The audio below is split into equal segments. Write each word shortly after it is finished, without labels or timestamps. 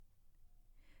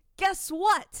guess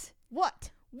what?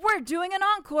 What? We're doing an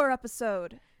encore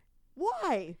episode.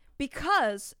 Why?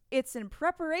 Because it's in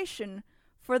preparation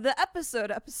for the episode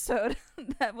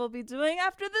that we'll be doing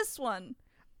after this one.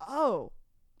 Oh,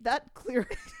 that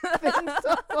cleared things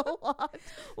up a lot.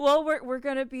 Well, we're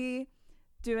going to be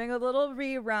doing a little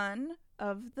rerun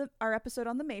of our episode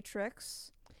on The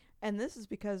Matrix. And this is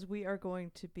because we are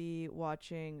going to be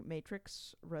watching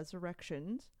Matrix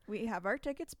Resurrections. We have our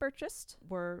tickets purchased.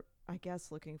 We're, I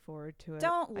guess, looking forward to it.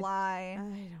 Don't lie. I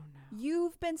don't know.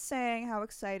 You've been saying how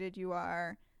excited you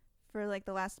are for like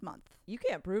the last month. You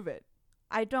can't prove it.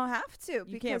 I don't have to.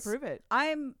 You can't prove it.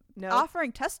 I'm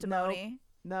offering testimony.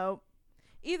 No.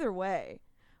 Either way,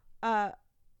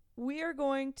 we are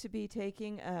going to be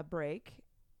taking a break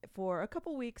for a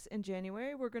couple weeks in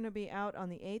January. We're going to be out on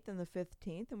the 8th and the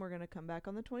 15th, and we're going to come back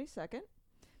on the 22nd.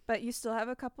 But you still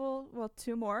have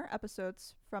two more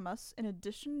episodes from us in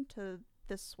addition to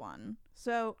this one.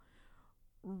 So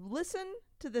listen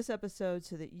to this episode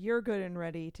so that you're good and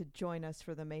ready to join us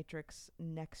for The Matrix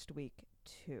next week,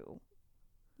 too.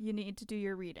 You need to do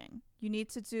your reading. You need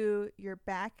to do your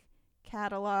back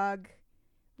catalog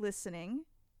listening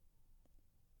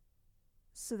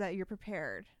so that you're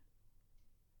prepared.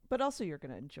 But also you're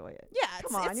going to enjoy it. Yeah,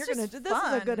 come on, it's you're going to this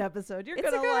fun. is a good episode. You're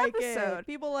going to like it.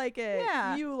 People like it.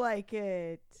 Yeah. You like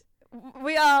it.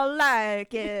 We all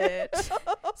like it.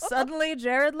 Suddenly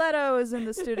Jared Leto is in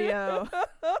the studio.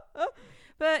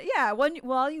 But yeah,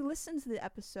 while you listen to the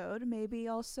episode, maybe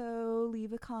also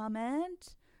leave a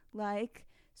comment, like,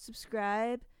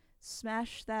 subscribe,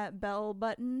 smash that bell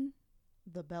button.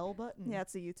 The bell button? Yeah,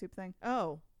 it's a YouTube thing.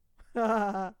 Oh.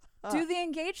 Do the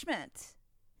engagement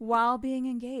while being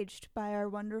engaged by our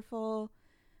wonderful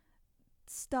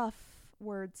stuff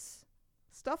words.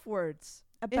 Stuff words.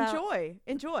 About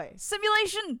Enjoy.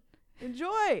 Simulation.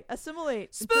 Enjoy.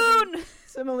 Assimilate. Spoon.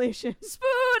 Simulation.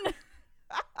 Spoon.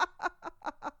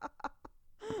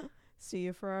 See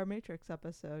you for our Matrix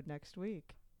episode next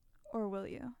week. Or will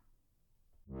you?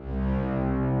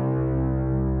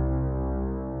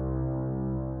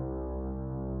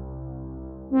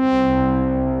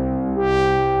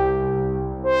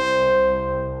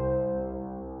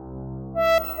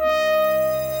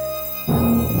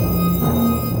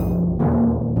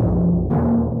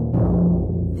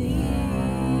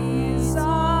 These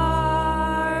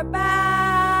are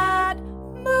bad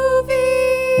movies.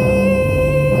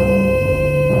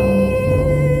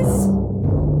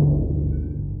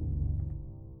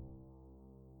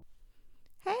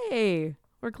 Hey,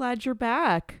 we're glad you're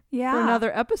back Yeah. for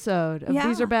another episode of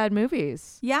These Are Bad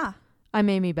Movies. Yeah. I'm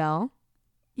Amy Bell.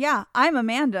 Yeah. I'm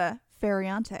Amanda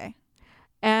Ferriante.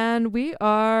 And we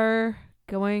are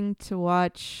going to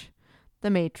watch The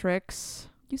Matrix.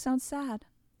 You sound sad.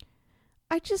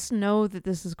 I just know that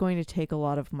this is going to take a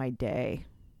lot of my day.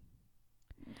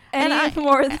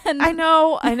 More than I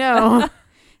know.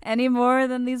 any more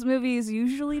than these movies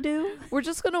usually do. We're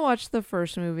just going to watch the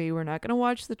first movie. We're not going to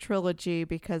watch the trilogy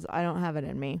because I don't have it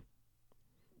in me.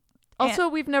 Also,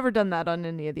 we've never done that on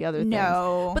any of the other things.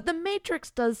 No. But The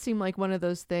Matrix does seem like one of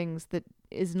those things that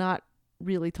is not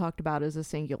really talked about as a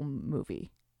single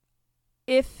movie.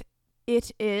 If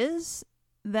it is,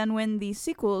 then when the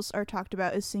sequels are talked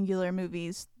about as singular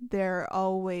movies, they're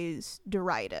always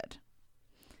derided.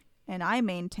 And I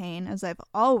maintain, as I've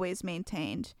always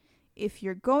maintained, if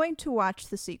you're going to watch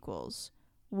the sequels,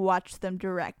 watch them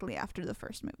directly after the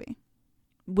first movie.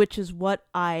 Which is what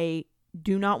I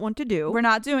do not want to do. We're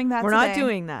not doing that We're today. not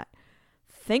doing that.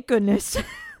 Thank goodness.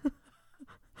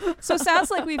 So it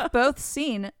sounds like we've both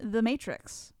seen The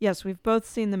Matrix. Yes, we've both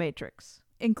seen The Matrix.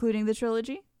 Including the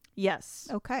trilogy? Yes.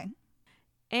 Okay.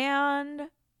 And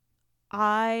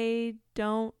I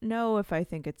don't know if I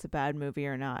think it's a bad movie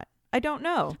or not. I don't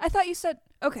know. I thought you said,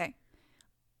 okay,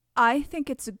 I think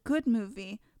it's a good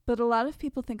movie, but a lot of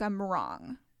people think I'm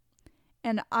wrong.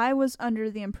 And I was under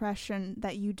the impression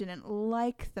that you didn't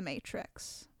like The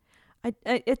Matrix.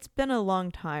 It's been a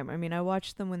long time. I mean, I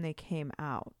watched them when they came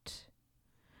out.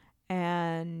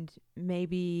 And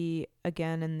maybe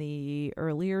again in the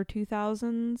earlier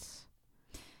 2000s.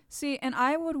 See, and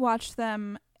I would watch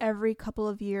them every couple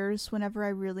of years whenever I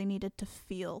really needed to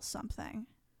feel something.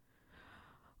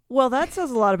 Well, that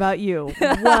says a lot about you.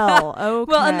 Well, okay.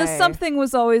 Well, and the something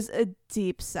was always a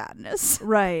deep sadness.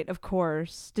 Right, of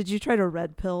course. Did you try to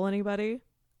red pill anybody?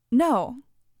 No.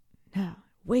 No.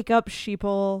 Wake up,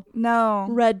 sheeple. No.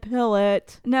 Red pill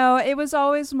it. No, it was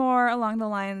always more along the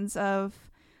lines of,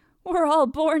 we're all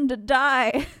born to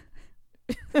die.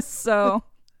 So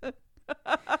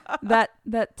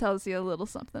that tells you a little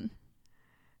something.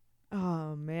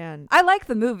 Oh, man. I like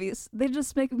the movies. They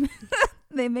just make me,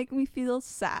 they make me feel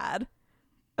sad.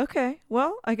 Okay.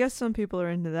 Well, I guess some people are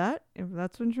into that, if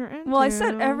that's what you're into. Well, I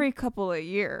said every couple of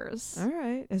years. All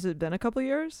right. Has it been a couple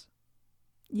years?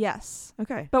 Yes.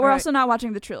 Okay. But All we're right. also not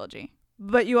watching the trilogy.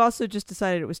 But you also just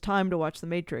decided it was time to watch The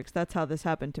Matrix. That's how this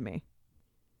happened to me.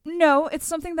 No, it's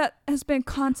something that has been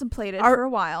contemplated for a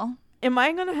while. Am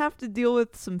I going to have to deal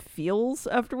with some feels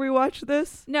after we watch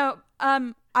this? No,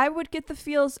 I would get the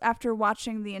feels after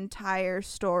watching the entire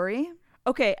story.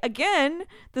 Okay, again,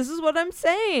 this is what I'm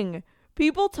saying.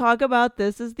 People talk about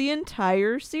this as the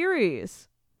entire series.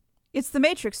 It's the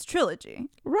Matrix trilogy.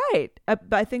 Right.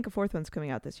 But I think a fourth one's coming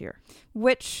out this year.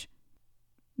 Which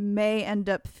may end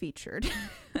up featured.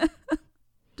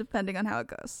 Depending on how it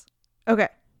goes. Okay.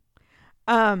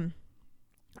 I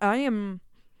am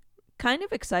kind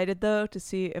of excited, though, to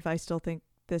see if I still think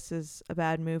this is a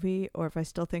bad movie or if I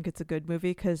still think it's a good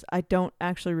movie, because I don't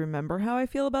actually remember how I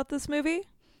feel about this movie.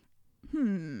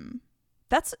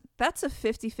 That's a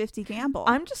 50-50 gamble.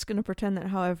 I'm just going to pretend that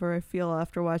however I feel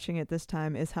after watching it this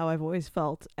time is how I've always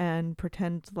felt and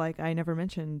pretend like I never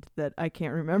mentioned that I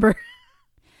can't remember.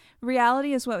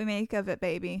 Reality is what we make of it,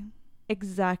 baby.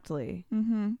 Exactly.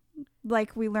 Mm-hmm.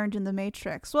 Like we learned in The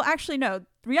Matrix. Well, actually, no.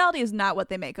 Reality is not what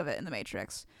they make of it in The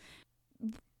Matrix.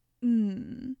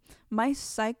 My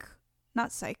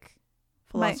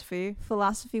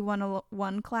Philosophy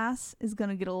 101 class is going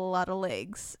to get a lot of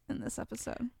legs in this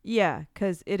episode. Yeah,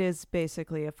 because it is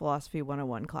basically a Philosophy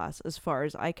 101 class as far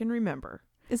as I can remember.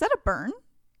 Is that a burn?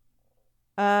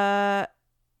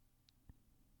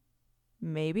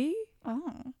 Maybe?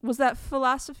 Oh. Was that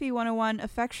Philosophy 101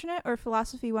 affectionate or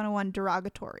Philosophy 101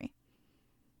 derogatory?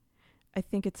 I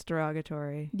think it's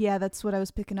derogatory. Yeah, that's what I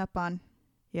was picking up on.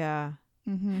 Yeah.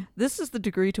 Mm-hmm. This is the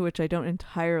degree to which I don't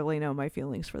entirely know my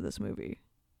feelings for this movie.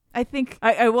 I think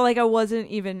I wasn't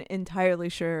even entirely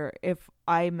sure if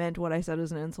I meant what I said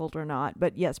as an insult or not,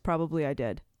 but yes, probably I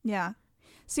did. Yeah.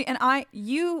 See, and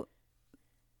you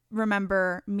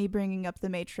remember me bringing up The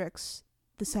Matrix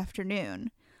this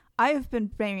afternoon. I have been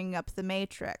bringing up The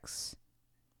Matrix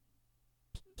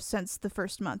since the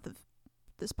first month of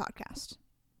this podcast.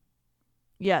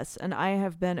 Yes, and I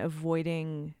have been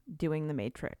avoiding doing The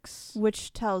Matrix.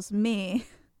 Which tells me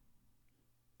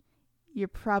you're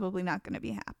probably not going to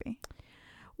be happy.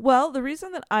 Well, the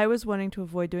reason that I was wanting to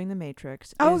avoid doing The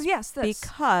Matrix is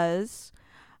because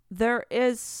there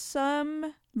is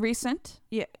some... Recent?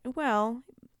 Yeah, well...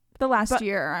 The last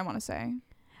year, I want to say.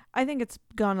 I think it's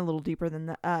gone a little deeper than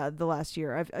the last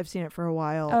year. I've seen it for a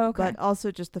while. Oh, okay. But also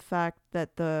just the fact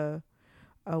that the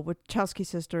Wachowski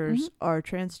sisters are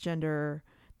transgender.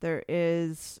 There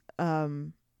is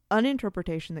an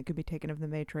interpretation that could be taken of The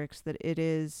Matrix that it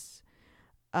is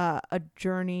a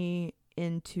journey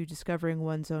into discovering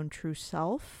one's own true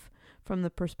self from the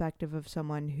perspective of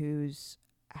someone who's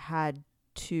had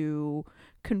to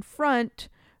confront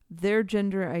their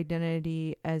gender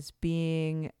identity as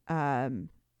being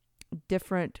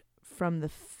different from the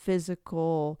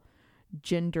physical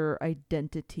gender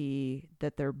identity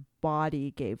that their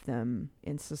body gave them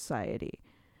in society.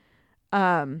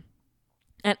 And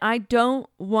I don't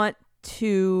want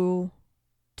to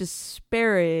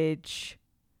disparage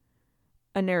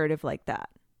a narrative like that.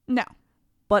 No.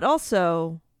 But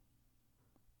also,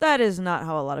 that is not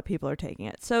how a lot of people are taking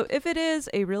it. So if it is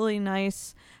a really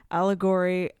nice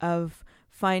allegory of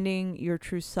finding your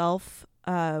true self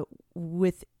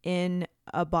within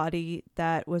a body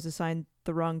that was assigned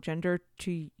the wrong gender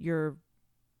to your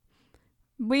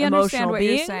we emotional understand what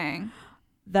being, you're saying.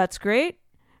 That's great.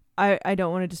 I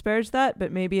don't want to disparage that,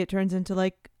 but maybe it turns into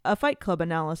like a Fight Club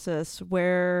analysis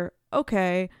where,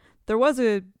 okay, there was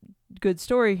a good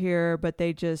story here, but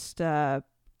they just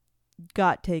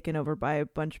got taken over by a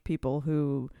bunch of people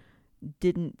who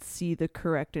didn't see the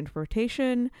correct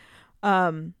interpretation.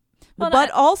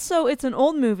 But also it's an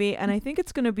old movie, and I think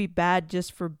it's going to be bad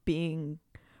just for being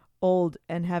old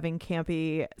and having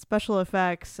campy special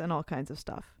effects and all kinds of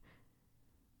stuff.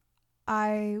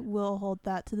 I will hold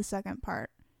that to the second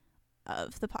part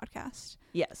of the podcast.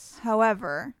 Yes.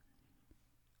 However,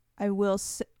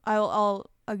 I'll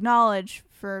acknowledge,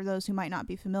 for those who might not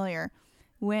be familiar,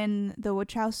 when the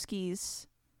Wachowskis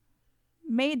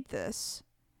made this,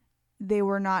 they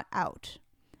were not out.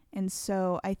 And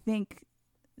so I think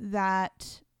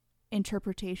that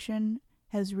interpretation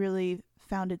has really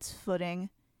found its footing,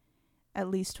 at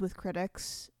least with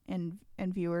critics and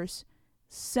viewers,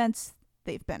 since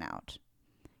they've been out.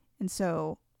 And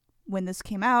so when this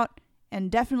came out, and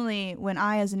definitely when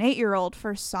I, as an 8-year-old,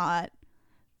 first saw it,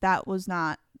 that was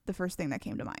not the first thing that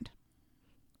came to mind.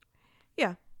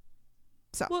 Yeah.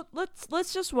 So well,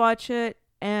 let's just watch it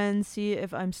and see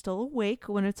if I'm still awake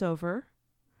when it's over.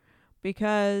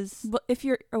 because But if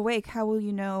you're awake, how will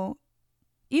you know?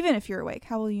 Even if you're awake,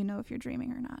 how will you know if you're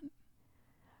dreaming or not?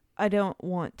 I don't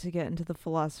want to get into the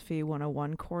Philosophy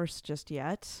 101 course just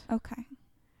yet. Okay.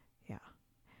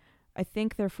 I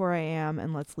think, therefore I am,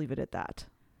 and let's leave it at that.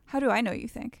 How do I know you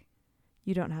think?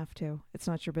 You don't have to. It's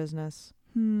not your business.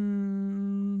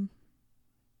 Well,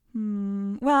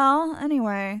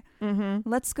 anyway, Mm-hmm.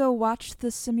 let's go watch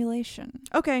the simulation.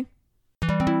 Okay.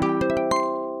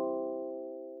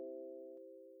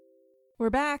 We're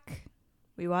back.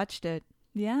 We watched it.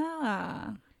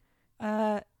 Yeah.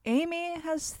 Amy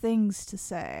has things to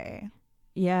say.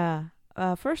 Yeah.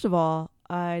 First of all,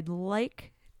 I'd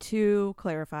like to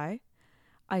clarify.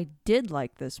 I did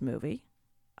like this movie.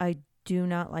 I do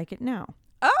not like it now.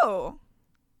 Oh,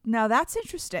 now that's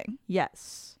interesting.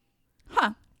 Yes.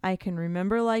 Huh. I can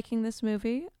remember liking this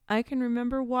movie. I can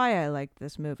remember why I liked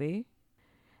this movie.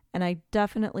 And I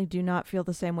definitely do not feel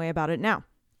the same way about it now.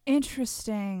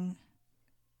 Interesting.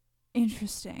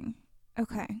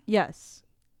 Okay. Yes.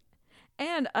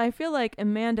 And I feel like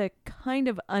Amanda kind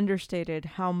of understated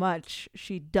how much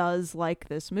she does like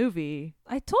this movie.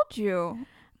 I told you.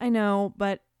 I know,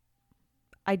 but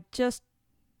I just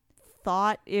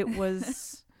thought it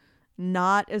was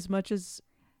not as much as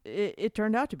it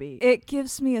turned out to be. It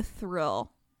gives me a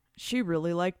thrill. She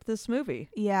really liked this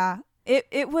movie. Yeah.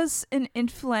 It was an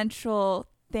influential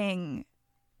thing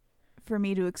for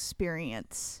me to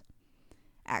experience,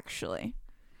 actually.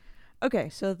 Okay,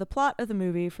 so the plot of the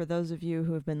movie, for those of you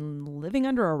who have been living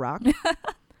under a rock,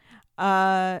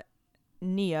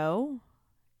 Neo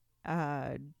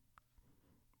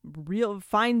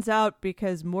finds out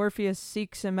because Morpheus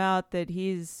seeks him out that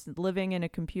he's living in a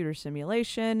computer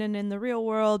simulation, and in the real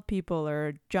world, people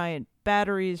are giant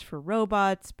batteries for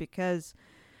robots because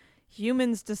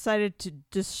humans decided to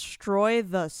destroy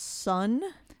the sun.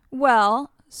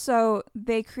 Well, so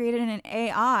they created an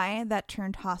AI that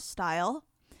turned hostile,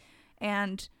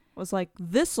 and Was like,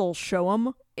 this'll show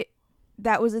them.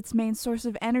 that was its main source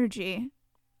of energy.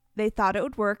 They thought it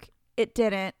would work. It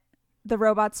didn't. The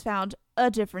robots found a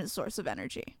different source of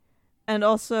energy. And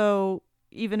also,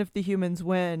 even if the humans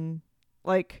win,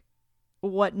 like,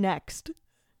 what next?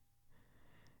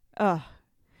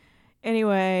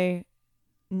 Anyway,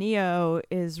 Neo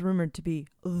is rumored to be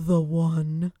the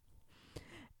one.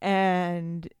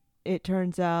 And it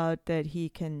turns out that he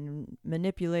can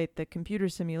manipulate the computer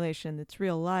simulation that's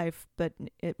real life, but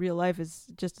real life is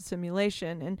just a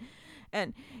simulation.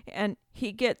 And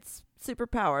he gets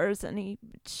superpowers, and he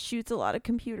shoots a lot of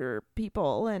computer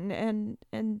people, and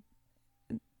then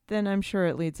I'm sure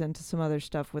it leads into some other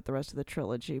stuff with the rest of the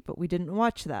trilogy, but we didn't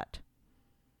watch that.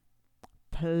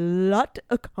 Plot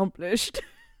accomplished.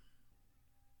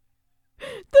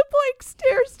 The blank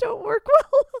stares don't work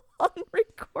well on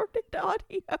recorded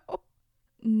audio.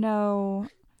 No,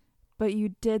 but you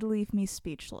did leave me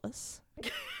speechless.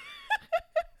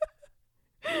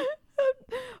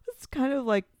 It's kind of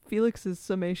like Felix's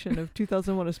summation of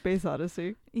 2001: A Space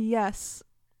Odyssey. Yes.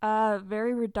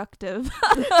 Very reductive.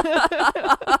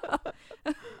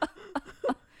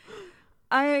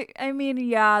 I mean,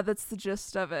 yeah, that's the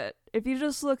gist of it. If you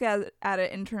just look at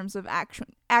it in terms of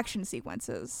action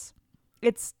sequences,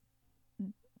 it's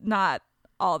not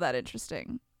all that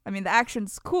interesting. I mean, the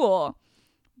action's cool,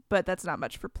 but that's not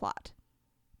much for plot.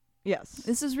 Yes.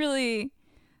 This is really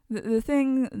the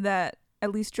thing that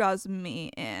at least draws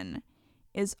me in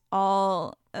is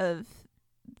all of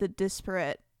the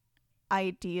disparate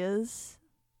ideas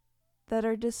that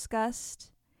are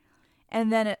discussed,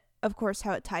 and then of course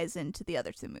how it ties into the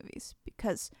other two movies.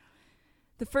 Because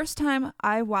the first time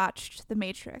I watched The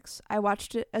Matrix, I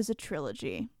watched it as a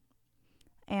trilogy,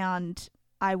 and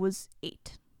I was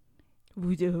 8.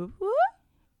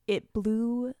 It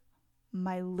blew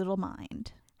my little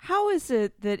mind. How is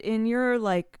it that in your,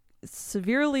 like,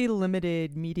 severely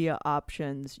limited media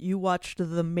options, you watched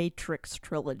the Matrix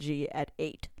trilogy at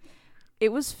 8?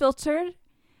 It was filtered,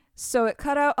 so it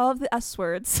cut out all of the S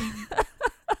words.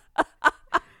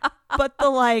 But the,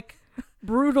 like,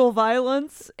 brutal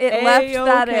violence, It left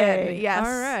that in, yes.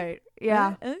 All right.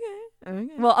 Yeah. Okay.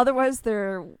 Well, otherwise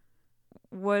there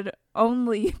would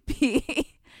only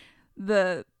be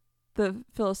the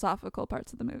philosophical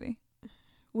parts of the movie.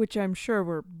 Which I'm sure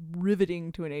were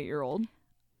riveting to an 8-year-old.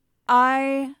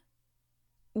 I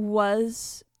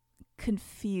was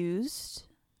confused,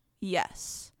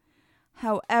 yes.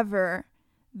 However,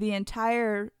 the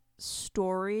entire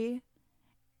story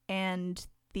and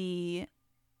the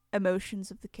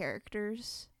emotions of the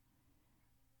characters,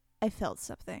 I felt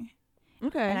something.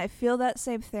 Okay. And I feel that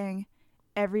same thing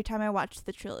every time I watch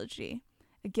the trilogy.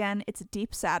 Again, it's a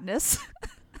deep sadness.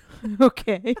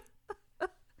 Okay.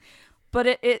 but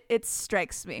it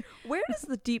strikes me. Where does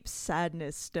the deep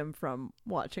sadness stem from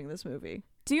watching this movie?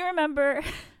 Do you remember?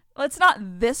 Well, it's not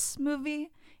this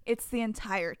movie. It's the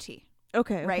entirety.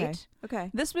 Okay. Right?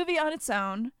 Okay. This movie on its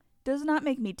own does not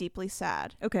make me deeply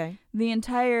sad. Okay. The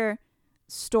entire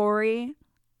story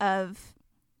of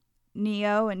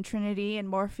Neo and Trinity and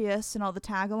Morpheus and all the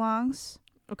tag-alongs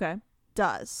Okay.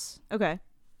 does. Okay.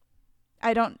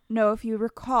 I don't know if you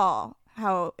recall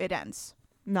how it ends.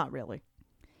 Not really.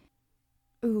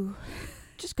 Ooh.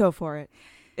 Just go for it.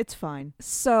 It's fine.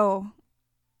 So,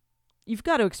 You've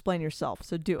got to explain yourself,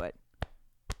 so do it.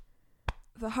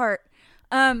 the heart.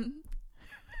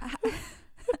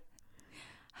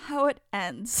 How it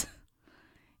ends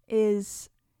is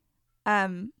the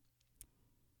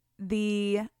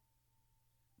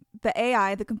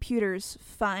AI, the computers,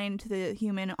 find the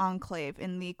human enclave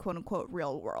in the quote-unquote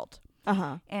real world.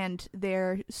 Uh-huh. And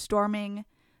they're storming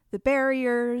the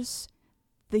barriers.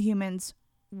 The humans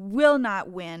will not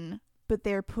win, but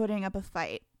they're putting up a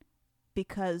fight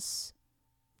because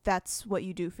that's what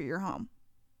you do for your home.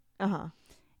 Uh-huh.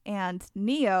 And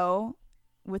Neo,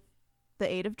 with the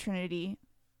aid of Trinity,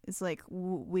 is like,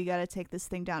 we got to take this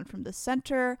thing down from the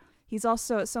center. He's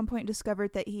also at some point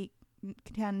discovered that he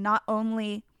can not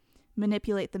only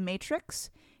manipulate the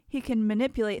Matrix, he can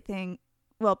manipulate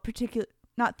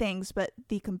not things, but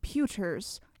the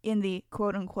computers in the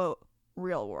quote-unquote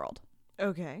real world.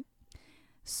 Okay.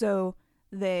 So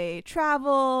they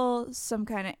travel, some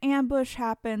kind of ambush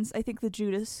happens. I think the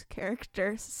Judas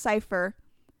character, Cypher,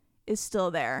 is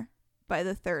still there by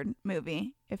the third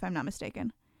movie, if I'm not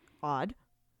mistaken. Odd.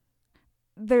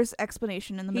 There's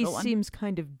explanation in the middle one. He seems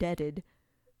kind of deaded.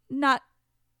 Not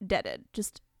deaded,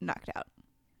 just knocked out.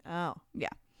 Oh.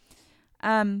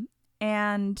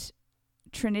 And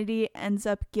Trinity ends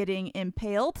up getting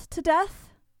impaled to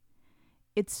death.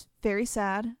 It's very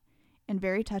sad and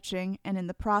very touching, and in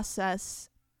the process,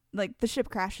 like, the ship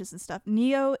crashes and stuff.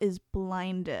 Neo is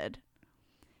blinded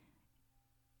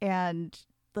and,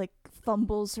 like,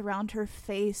 fumbles around her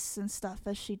face and stuff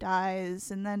as she dies,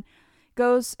 and then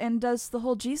goes and does the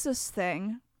whole Jesus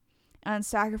thing and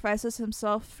sacrifices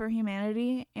himself for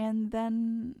humanity, and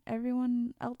then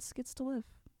everyone else gets to live.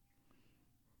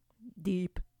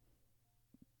 Deep.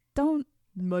 Don't.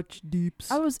 Much deeps.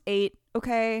 I was 8,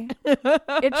 okay?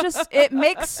 It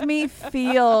makes me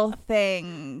feel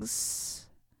things.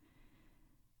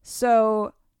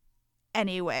 So,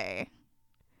 anyway.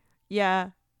 Yeah.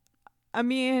 I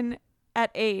mean,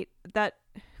 at 8, that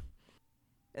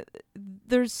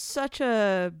there's such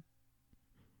a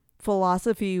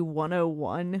philosophy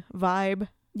 101 vibe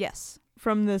Yes.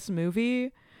 from this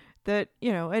movie that,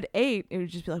 at 8, it would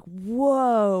just be like,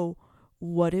 whoa,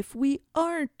 what if we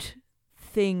aren't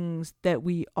things that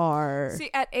we are? See,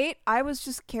 at 8, I was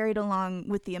just carried along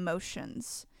with the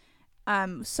emotions.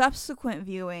 Subsequent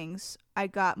viewings, I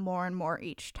got more and more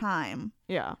each time.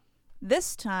 Yeah.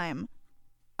 This time,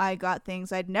 I got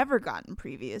things I'd never gotten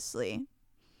previously.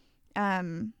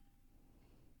 I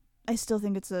still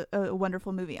think it's a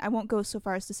wonderful movie. I won't go so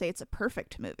far as to say it's a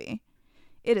perfect movie.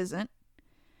 It isn't.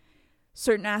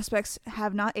 Certain aspects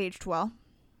have not aged well.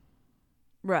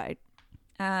 Right.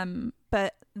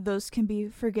 But those can be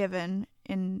forgiven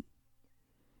in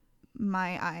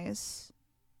my eyes.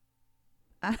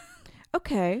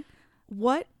 Okay.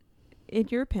 What, in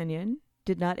your opinion,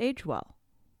 did not age well?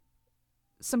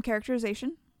 Some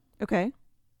characterization, Okay.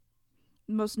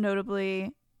 most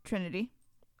notably Trinity,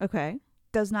 Okay.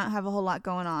 does not have a whole lot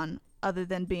going on other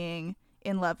than being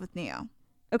in love with Neo.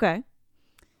 Okay.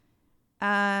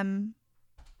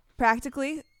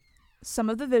 Practically, some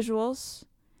of the visuals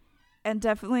and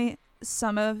definitely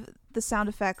some of the sound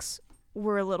effects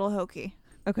were a little hokey.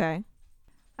 Okay.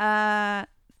 Fight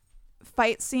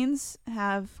scenes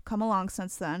have come along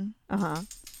since then. Uh-huh.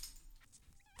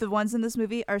 The ones in this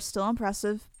movie are still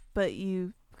impressive, but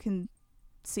you can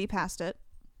see past it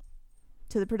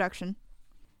to the production.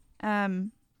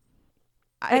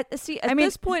 At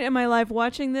this point in my life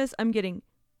watching this, I'm getting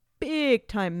big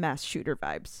time mass shooter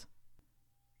vibes.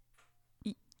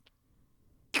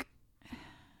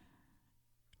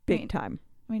 Big time.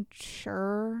 I mean,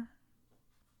 sure,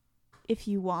 if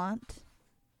you want.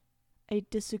 I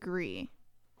disagree.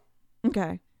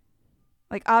 Okay.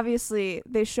 Like, obviously,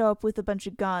 they show up with a bunch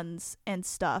of guns and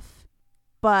stuff,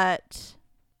 but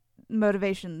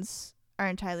motivations are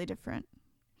entirely different.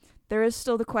 There is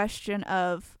still the question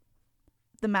of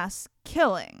the mass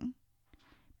killing,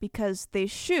 because they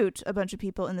shoot a bunch of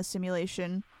people in the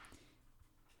simulation,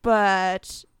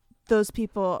 but those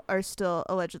people are still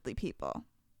allegedly people.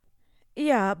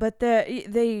 Yeah, but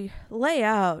they lay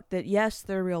out that yes,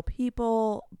 they're real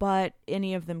people, but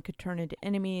any of them could turn into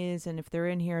enemies, and if they're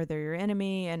in here, they're your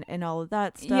enemy, and all of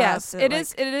that stuff. Yes, that, it like,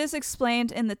 is. It is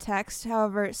explained in the text.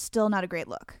 However, it's still not a great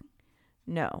look.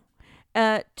 No.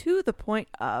 To the point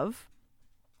of,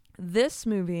 this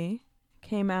movie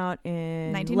came out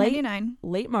in 1999.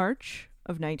 late March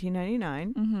of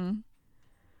 1999.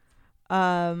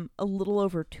 Mm-hmm. A little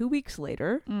over 2 weeks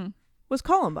later Mm. was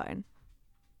Columbine.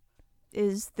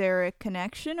 Is there a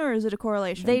connection or is it a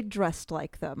correlation? They dressed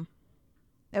like them.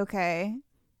 Okay.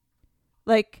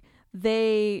 Like,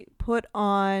 they put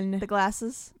on The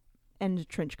glasses. and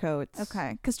trench coats.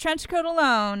 Okay. Because trench coat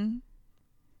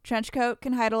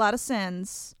can hide a lot of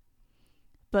sins.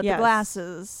 But Yes. the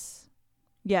glasses.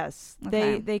 Yes.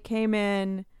 Okay. They came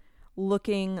in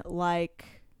looking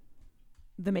like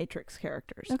the Matrix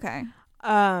characters. Okay.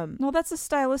 Um, Well, that's a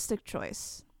stylistic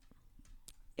choice.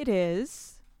 it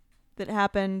is. That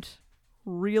happened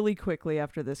really quickly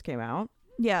after this came out.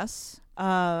 Yes.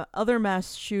 Other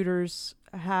mass shooters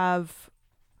have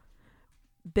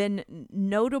been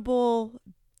notable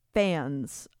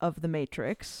fans of the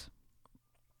Matrix.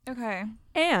 Okay.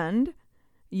 And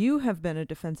you have been a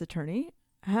defense attorney.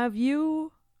 Have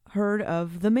you heard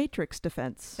of the Matrix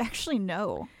defense? Actually,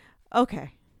 no.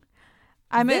 Okay.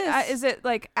 I mean, This- is it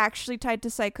like actually tied to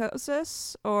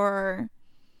psychosis, or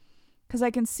because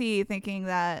I can see thinking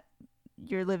that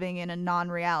you're living in a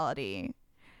non-reality.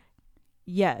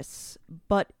 Yes,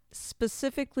 but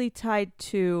specifically tied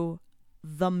to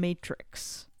the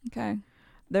Matrix. Okay.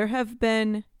 There have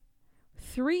been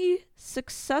 3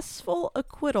 successful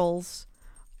acquittals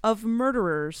of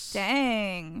murderers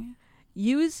Dang.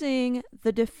 using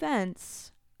the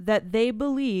defense that they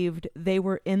believed they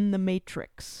were in the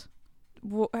Matrix.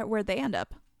 Where'd they end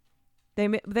up?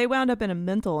 They wound up in a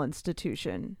mental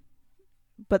institution,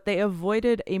 but they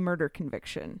avoided a murder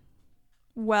conviction.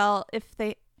 Well, if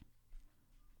they...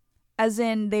 As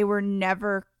in, they were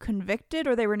never convicted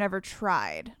or they were never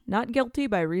tried? Not guilty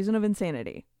by reason of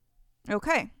insanity.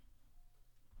 Okay.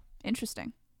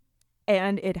 Interesting.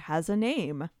 And it has a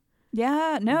name.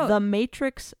 Yeah, no. The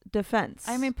Matrix defense.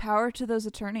 I mean, power to those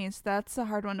attorneys. That's a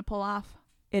hard one to pull off.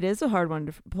 It is a hard one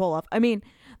to pull off. I mean,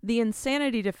 the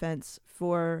insanity defense,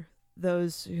 for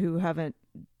those who haven't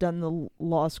done the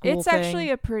law school It's thing, actually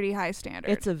a pretty high standard.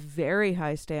 it's a very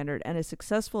high standard, and a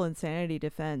successful insanity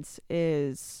defense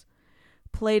is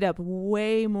played up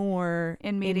way more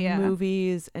In media. in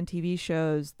movies and TV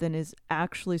shows than is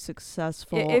actually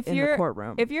successful If in the you're-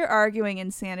 courtroom. If you're arguing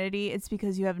insanity, it's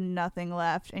because you have nothing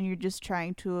left and you're just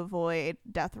trying to avoid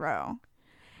death row.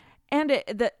 And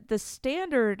the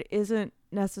standard isn't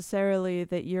necessarily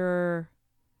that you're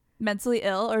Mentally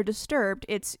ill or disturbed,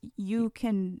 it's you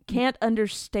can't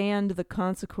understand the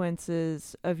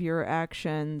consequences of your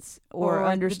actions or the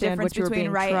understand difference what you're between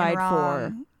being right tried and for.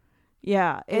 wrong.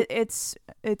 Yeah, It's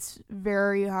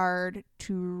very hard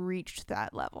to reach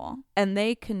that level. and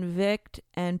they convict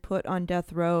and put on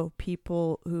death row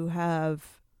people who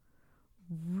have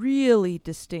really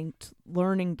distinct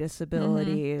learning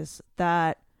disabilities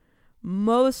that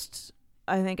most,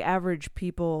 I think, average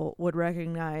people would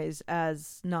recognize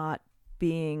as not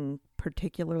being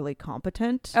particularly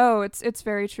competent. Oh, it's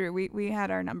very true. We had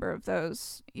our number of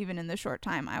those even in the short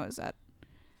time I was at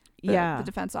the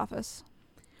defense office.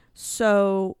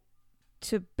 So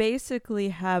to basically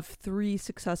have 3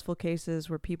 successful cases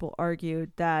where people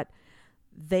argued that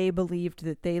they believed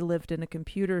that they lived in a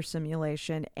computer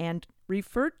simulation and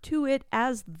referred to it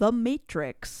as the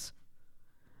Matrix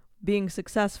being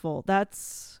successful,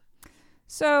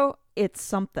 So, it's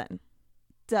something.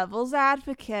 devil's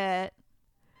advocate,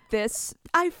 this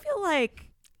I feel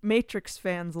like Matrix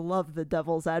fans love the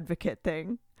devil's advocate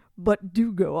thing, but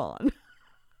do go on.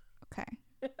 okay.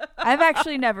 I've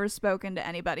actually never spoken to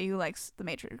anybody who likes The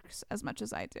Matrix as much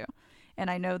as I do. And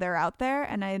I know they're out there,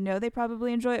 and I know they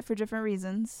probably enjoy it for different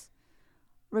reasons.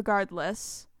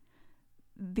 Regardless,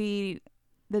 the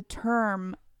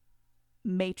term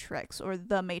Matrix or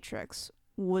The Matrix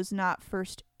was not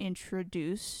first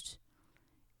introduced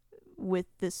with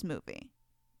this movie.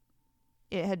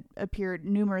 It had appeared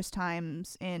numerous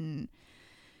times in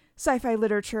sci-fi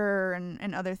literature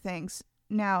and other things.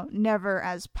 Now, never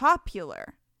as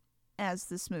popular as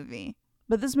this movie.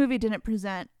 But this movie didn't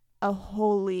present a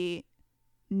wholly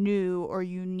new or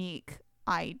unique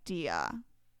idea.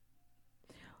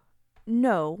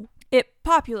 No. It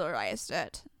popularized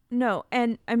it. No,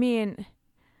 and I mean,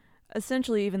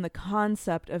 essentially even the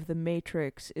concept of the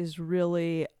Matrix is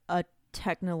really a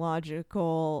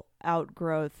technological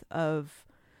outgrowth of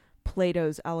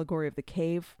Plato's allegory of the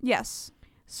cave. Yes.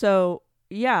 So,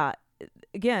 yeah,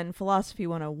 again, philosophy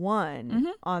 101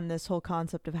 Mhm. on this whole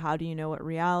concept of how do you know what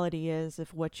reality is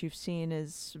if what you've seen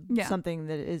is Yeah. something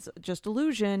that is just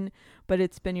illusion, but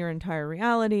it's been your entire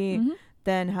reality. Mhm.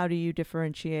 Then how do you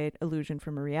differentiate illusion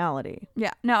from a reality?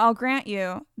 Yeah. Now, I'll grant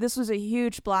you, this was a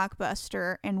huge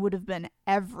blockbuster and would have been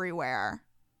everywhere.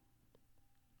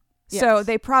 So Yes.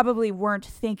 they probably weren't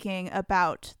thinking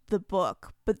about the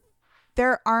book, but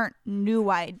there aren't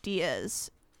new ideas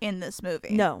in this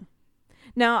movie. No.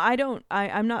 Now,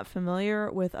 I'm not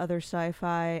familiar with other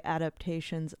sci-fi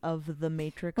adaptations of the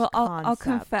Matrix Well, I'll concept.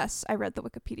 confess, I read the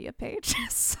Wikipedia page,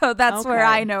 so that's where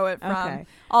I know it from. Okay.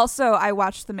 Also, I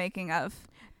watched the making of.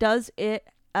 Does it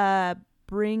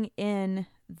bring in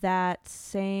that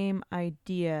same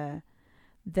idea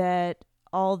that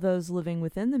all those living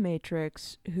within the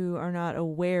Matrix who are not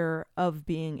aware of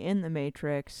being in the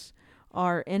Matrix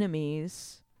are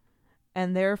enemies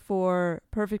and therefore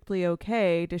perfectly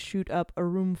okay to shoot up a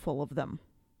room full of them?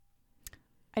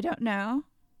 I don't know.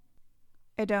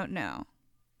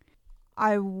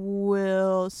 I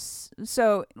will.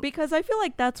 So, Because I feel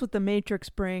like that's what the Matrix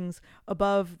brings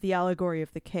above the allegory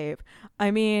of the cave. I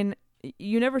mean,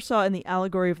 you never saw in the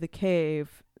allegory of the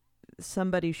cave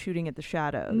somebody shooting at the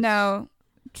shadows. no,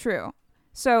 true.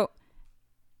 So,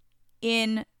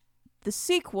 in the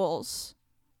sequels,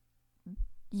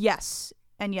 yes,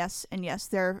 and yes, and yes,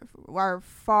 there are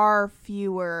far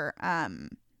fewer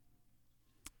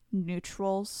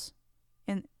neutrals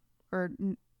in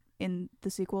the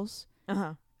sequels.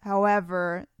 Uh-huh.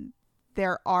 However,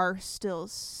 there are still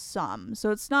some.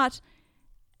 So it's not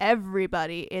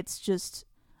everybody, it's just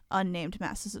unnamed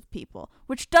masses of people,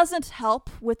 which doesn't help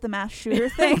with the mass shooter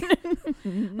thing.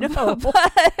 No.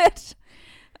 But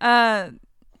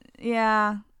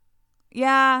yeah.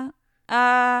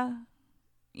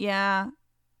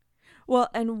 Well,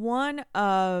 and one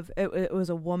of it was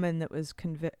a woman that was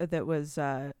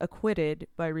acquitted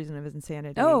by reason of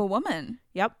insanity. Oh, woman.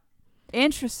 Yep.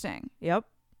 Interesting. Yep.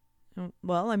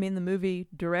 Well, I mean, the movie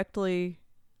directly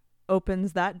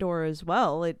opens that door as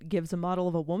well. It gives a model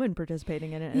of a woman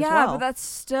participating in it as well. Yeah, but that's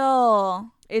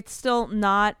still... It's still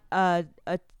not the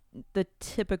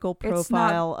typical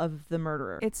profile of the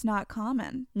murderer. It's not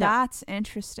common. No. That's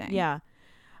interesting. Yeah.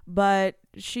 But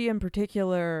she in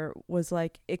particular was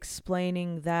like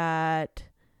explaining that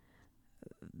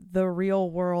the real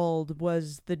world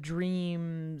was the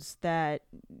dreams that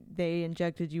they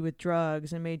injected you with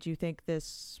drugs and made you think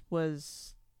this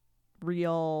was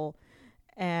real,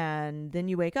 and then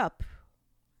you wake up.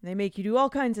 They make you do all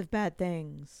kinds of bad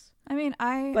things. I mean,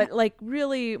 But like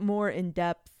really more in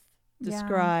depth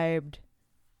described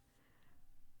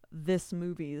this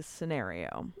movie's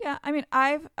scenario. Yeah, I mean,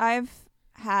 I've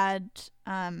had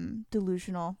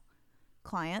delusional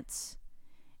clients,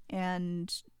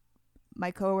 and my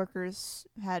coworkers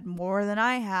had more than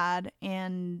I had,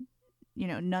 and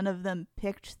none of them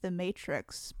picked the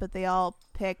Matrix, but they all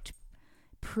picked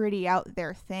pretty out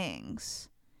there things.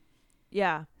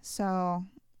 Yeah. So,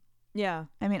 Yeah.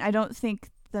 I mean, I don't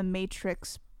think the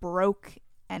Matrix broke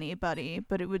anybody,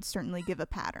 but it would certainly give a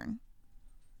pattern.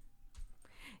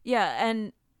 Yeah,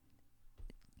 and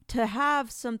to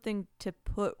have something to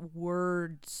put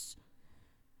words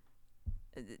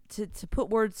to put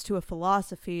words to a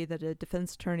philosophy that a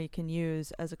defense attorney can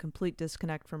use as a complete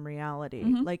disconnect from reality.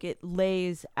 Mhm. Like it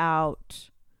lays out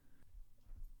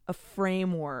a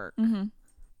framework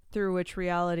through which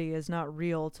reality is not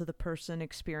real to the person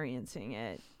experiencing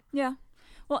it. Yeah.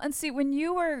 Well, and see, when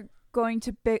you were going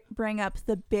to bring up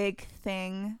the big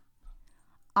thing,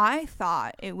 I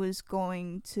thought it was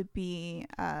going to be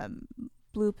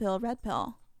blue pill, red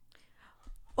pill.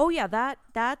 Oh yeah,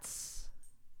 that's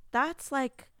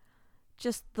like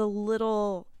just the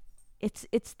little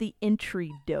it's the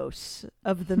entry dose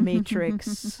of the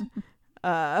Matrix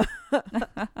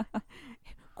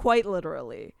quite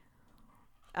literally.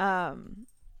 And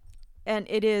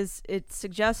it's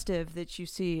suggestive that you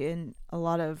see in a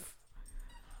lot of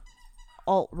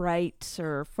alt-right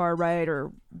or far-right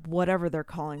or whatever they're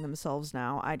calling themselves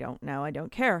now. I don't know. I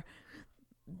don't care.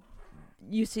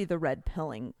 You see the red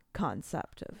pilling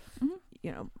concept of,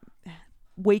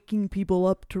 waking people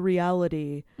up to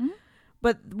reality.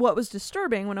 But what was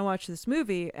disturbing when I watched this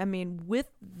movie, I mean,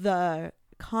 with the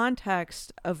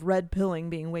context of red pilling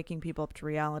being waking people up to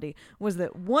reality, was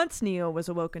that once Neo was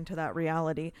awoken to that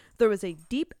reality, there was a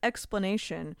deep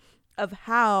explanation of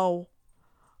how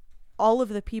all of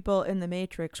the people in the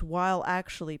Matrix, while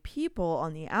actually people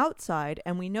on the outside,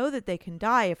 and we know that they can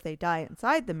die if they die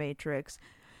inside the Matrix,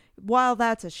 while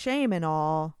that's a shame and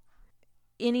all,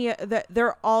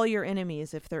 they're all your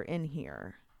enemies if they're in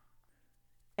here.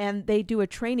 And they do a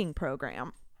training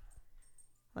program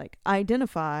Like,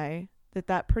 identify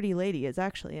that pretty lady is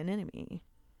actually an enemy.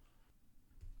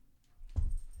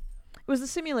 It was a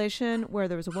simulation where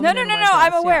there was a woman. No. in a white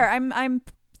I'm dress, aware. yeah. I'm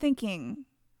thinking.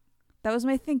 That was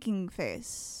my thinking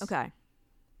face. Okay.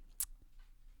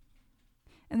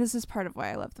 And this is part of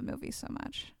why I love the movie so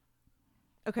much.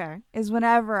 Okay. Is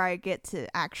whenever I get to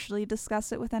actually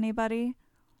discuss it with anybody,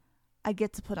 I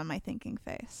get to put on my thinking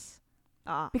face.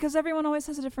 Because everyone always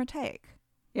has a different take.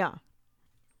 Yeah.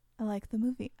 I like the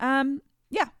movie.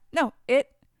 Yeah. No,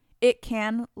 it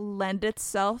can lend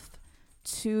itself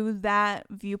to that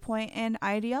viewpoint and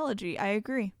ideology. I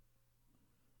agree.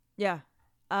 Yeah.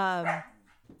 Ziggy.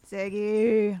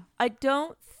 I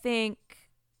don't think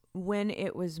when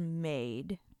it was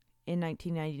made in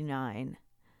 1999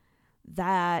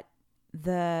 that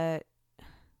the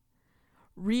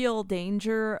real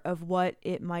danger of what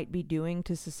it might be doing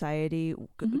to society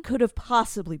could have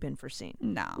possibly been foreseen.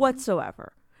 No.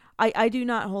 Whatsoever. I do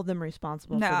not hold them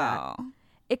responsible for that. No.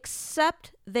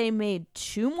 Except they made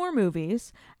 2 more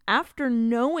movies after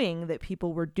knowing that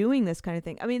people were doing this kind of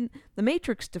thing. I mean, the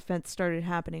Matrix defense started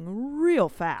happening real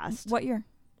fast. What year?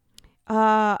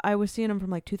 I was seeing them from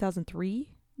like 2003.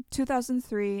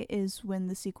 2003 is when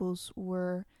the sequels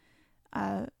were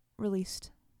released.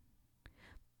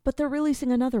 But they're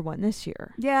releasing another one this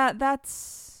year. Yeah,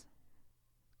 that's...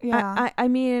 Yeah. I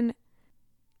mean,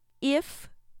 if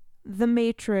The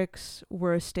Matrix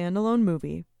were a standalone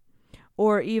movie,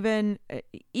 or even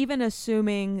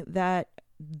assuming that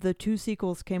the 2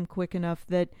 sequels came quick enough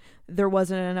that there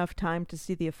wasn't enough time to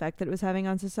see the effect that it was having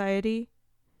on society,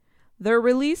 they're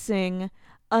releasing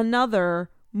another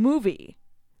movie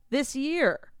this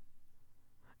year,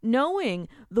 knowing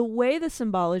the way the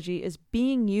symbology is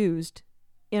being used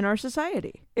in our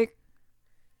society.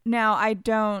 Now, I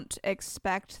don't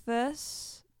expect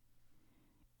this.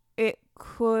 It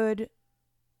could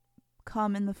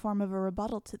come in the form of a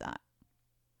rebuttal to that.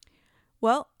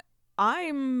 Well,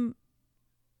 I'm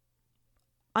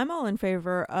all in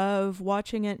favor of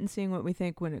watching it and seeing what we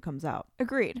think when it comes out.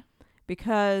 Agreed.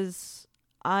 Because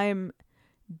I'm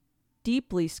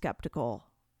deeply skeptical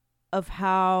of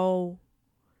how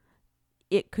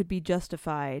it could be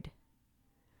justified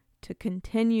to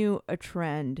continue a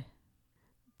trend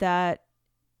that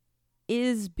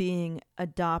is being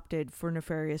adopted for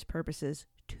nefarious purposes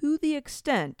to the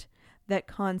extent that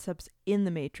concepts in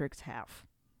the Matrix have.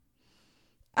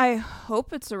 I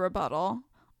hope it's a rebuttal.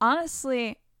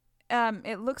 Honestly,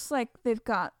 it looks like they've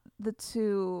got the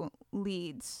 2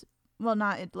 leads. Well,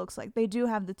 not it looks like. They do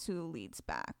have the 2 leads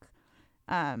back.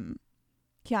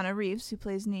 Keanu Reeves, who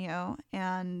plays Neo,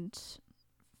 and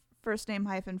first name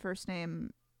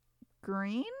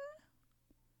Green,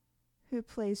 who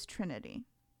plays Trinity.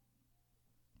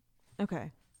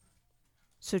 Okay.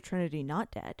 So Trinity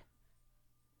not dead.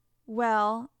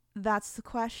 Well, that's the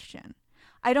question.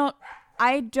 I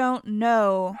don't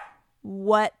know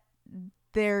what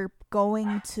they're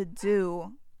going to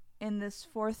do in this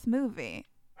 4th movie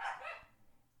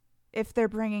if they're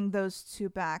bringing those 2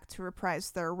 back to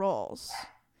reprise their roles.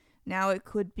 Now it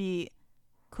could be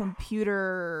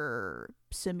computer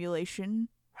simulation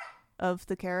of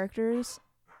the characters.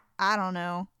 I don't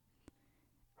know.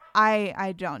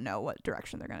 I don't know what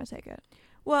direction they're going to take it.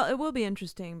 Well, it will be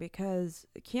interesting because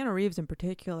Keanu Reeves in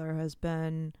particular has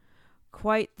been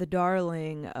quite the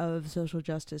darling of social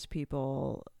justice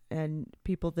people and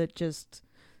people that just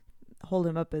hold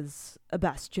him up as a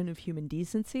bastion of human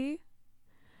decency.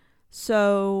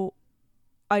 So,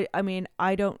 I mean,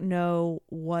 I don't know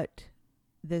what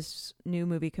this new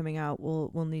movie coming out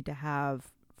will need to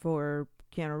have for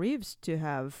Keanu Reeves to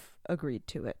have agreed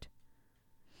to it.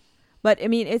 But I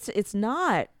mean, it's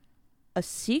not a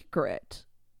secret.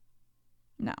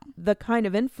 No. The kind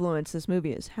of influence this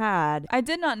movie has had. I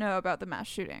did not know about the mass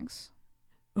shootings.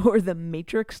 Or the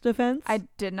Matrix defense. I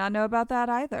did not know about that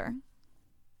either.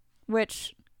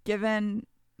 Which, given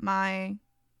my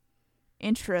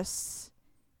interests,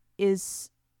 is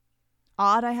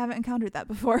odd. I haven't encountered that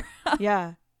before.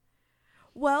 Yeah.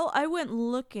 Well, I went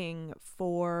looking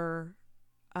for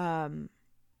kind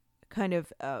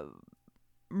of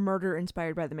murder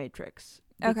inspired by the Matrix.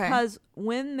 Okay. Because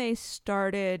when they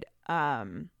started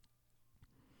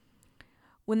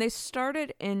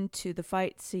into the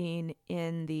fight scene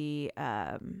in the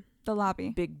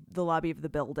lobby. the lobby of the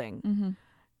building. Mm-hmm.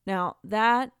 Now,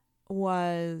 that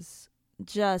was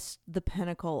just the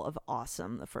pinnacle of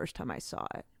awesome the first time I saw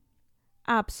it.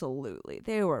 Absolutely.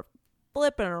 They were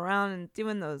flipping around and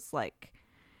doing those like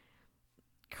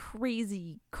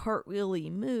crazy cartwheely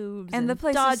moves And the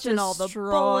place is dodging all the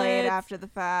destroyed bullets. after the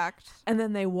fact. And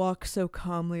then they walk so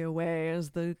calmly away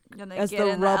as the And they as get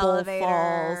the in the rubble elevator,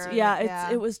 falls. Yeah,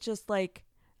 and- it was just like,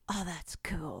 oh, that's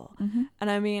cool. Mhm.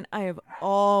 And I mean, I have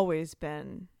always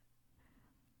been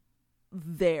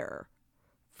there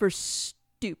for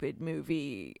stupid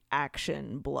movie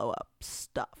action blow up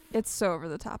stuff. It's so over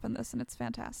the top in this, and it's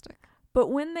fantastic. But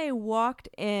when they walked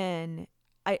in,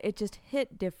 it just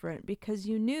hit different because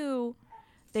you knew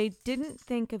they didn't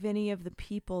think of any of the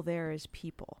people there as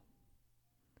people.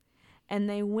 And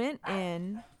they went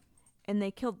in and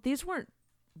they killed. These weren't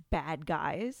bad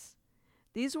guys.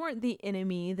 These weren't the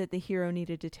enemy that the hero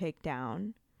needed to take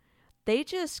down. They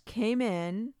just came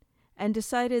in and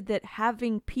decided that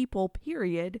having people,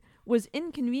 period, was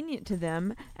inconvenient to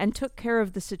them and took care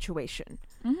of the situation.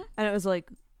 Mhm. And it was like,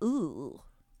 ooh,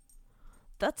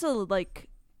 that's a like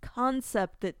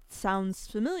concept that sounds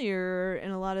familiar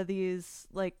in a lot of these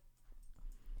like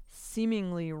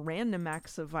seemingly random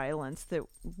acts of violence that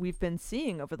we've been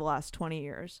seeing over the last 20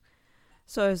 years.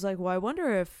 So I was like, well, I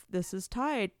wonder if this is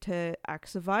tied to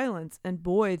acts of violence. And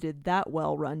boy, did that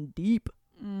well run deep.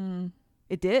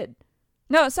 It did.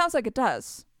 No, it sounds like it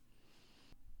does.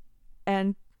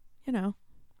 And, you know,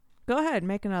 go ahead,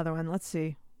 make another one. Let's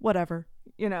see. Whatever.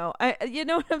 You know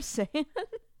what I'm saying?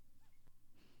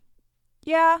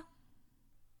 Yeah.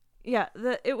 Yeah,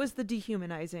 it was the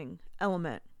dehumanizing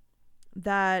element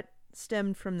that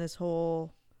stemmed from this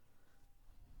whole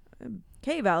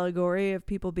cave allegory of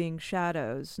people being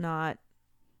shadows, not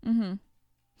Mm-hmm.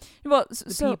 Well,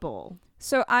 the people.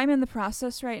 So I'm in the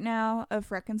process right now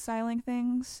of reconciling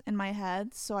things in my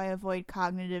head so I avoid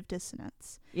cognitive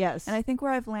dissonance. Yes. And I think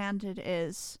where I've landed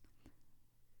is,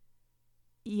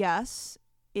 yes,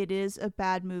 it is a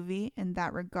bad movie in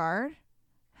that regard.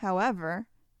 However,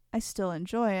 I still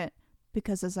enjoy it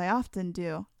because, as I often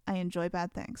do, I enjoy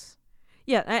bad things.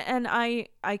 Yeah, and I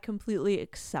completely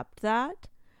accept that.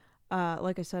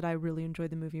 Like I said, I really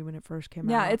enjoyed the movie when it first came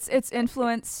out. Yeah, its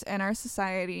influence in our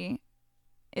society,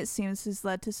 it seems, has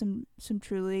led to some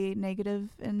truly negative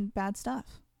and bad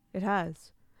stuff. It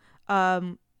has.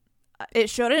 It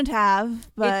shouldn't have,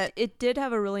 but it did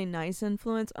have a really nice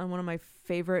influence on one of my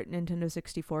favorite Nintendo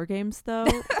 64 games, though,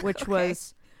 which Okay.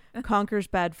 was Conker's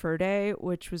Bad Fur Day,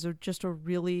 which was just a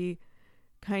really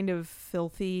kind of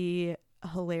filthy,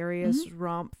 hilarious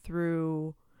romp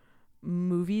through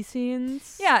movie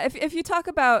scenes. yeah, if you talk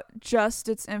about just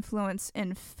its influence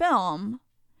in film,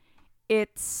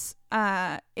 it's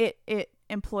it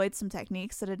employed some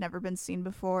techniques that had never been seen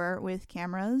before with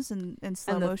cameras and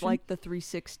slow and motion, like the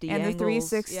 360 and angles. the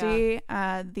 360,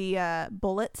 the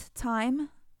bullet time,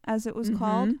 as it was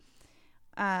called.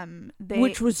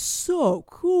 Which was so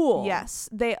cool. Yes,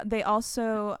 they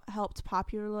also helped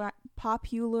popularize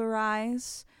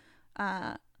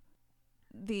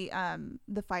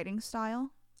the fighting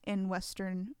style in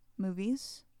Western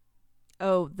movies.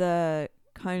 Oh, the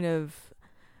kind of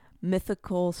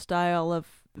mythical style of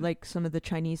like some of the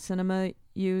Chinese cinema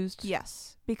used.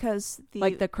 Yes, because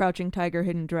Like the Crouching Tiger,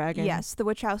 Hidden Dragon. Yes, the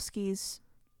Wachowskis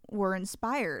were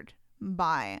inspired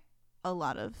by a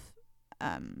lot of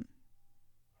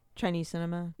Chinese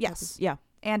cinema. Yes. Yeah.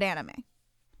 and anime.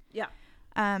 Yeah.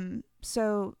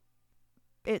 So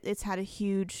it's had a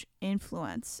huge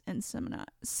influence in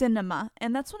cinema,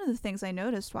 and that's one of the things I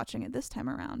noticed watching it this time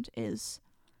around is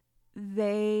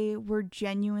they were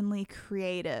genuinely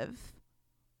creative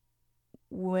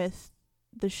with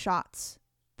the shots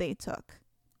they took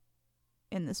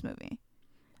in this movie.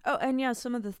 Oh, and yeah,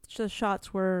 some of the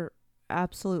shots were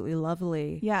absolutely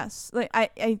lovely. Yes, like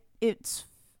it's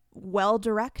well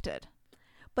directed.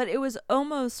 But it was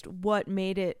almost what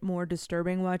made it more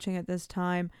disturbing watching it this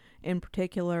time, in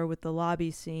particular with the lobby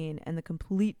scene and the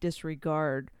complete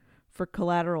disregard for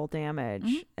collateral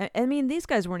damage. I mean, these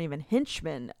guys weren't even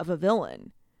henchmen of a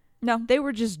villain. No, They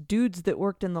were just dudes that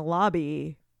worked in the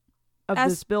lobby of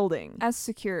this building. as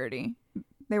security,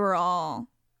 they were all.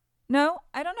 No,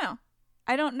 I don't know.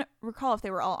 I don't recall if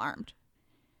they were all armed.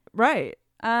 Right.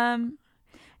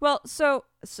 Well, so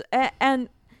And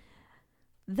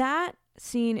that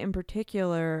scene in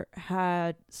particular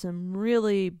had some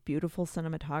really beautiful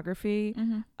cinematography,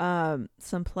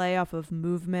 some play off of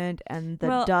movement and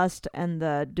the dust and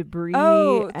the debris.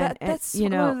 That's you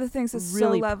know, one of the things that's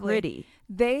really so lovely. pretty.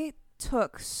 They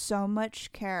took so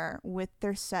much care with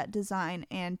their set design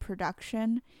and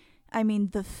production. I mean,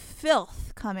 the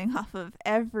filth coming off of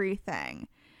everything.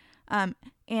 And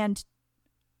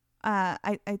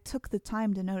I took the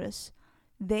time to notice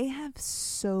they have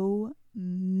so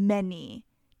many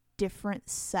different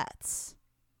sets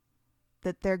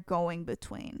that they're going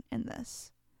between in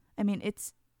this. I mean,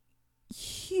 it's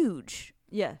huge,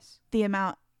 Yes. the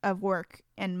amount of work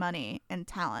and money and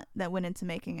talent that went into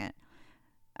making it.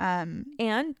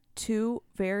 And to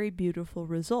very beautiful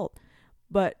result.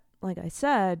 But like I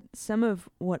said, some of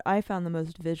what I found the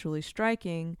most visually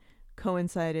striking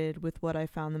coincided with what I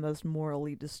found the most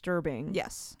morally disturbing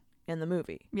Yes. in the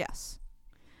movie. Yes.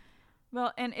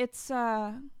 Well, and it's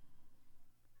back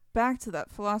to that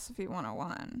philosophy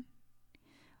 101.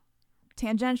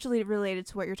 Tangentially related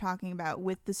to what you're talking about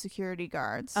with the security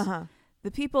guards. Uh-huh.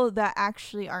 The people that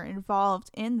actually are involved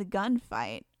in the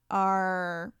gunfight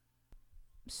are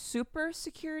super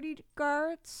security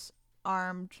guards,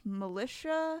 armed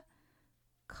militia,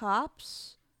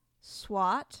 cops,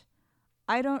 SWAT.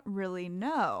 I don't really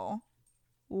know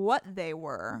what they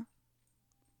were,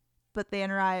 but they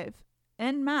arrive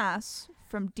en masse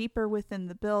from deeper within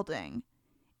the building,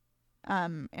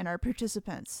 and are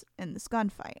participants in this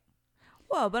gunfight.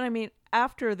 Well, but I mean,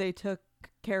 after they took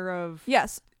care of,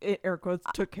 Yes, air quotes,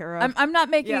 took care of. I'm not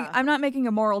making Yeah. I'm not making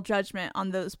a moral judgment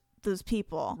on those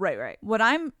people. Right. What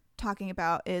I'm talking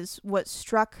about is what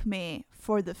struck me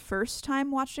for the first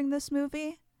time watching this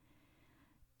movie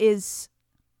is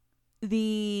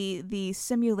the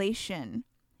simulation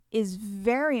is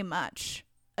very much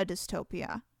a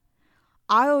dystopia.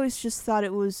 I always just thought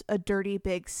it was a dirty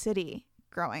big city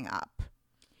growing up.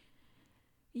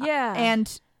 Yeah.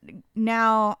 And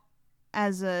now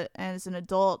as an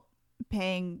adult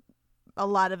paying a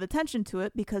lot of attention to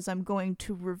it because I'm going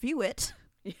to review it.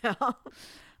 yeah.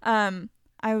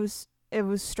 It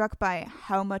was struck by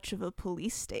how much of a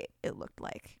police state it looked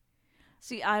like.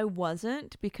 See, I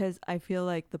wasn't, because I feel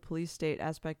like the police state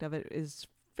aspect of it is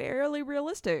fairly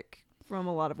realistic from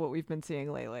a lot of what we've been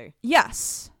seeing lately.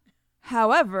 Yes.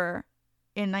 However,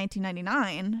 in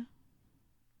 1999,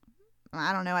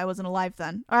 I don't know, I wasn't alive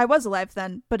then. Or I was alive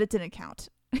then, but it didn't count.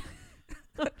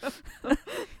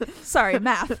 Sorry,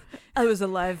 math. I was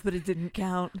alive, but it didn't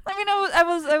count. I mean, I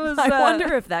was. I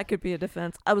wonder if that could be a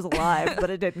defense. I was alive,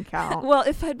 but it didn't count. Well,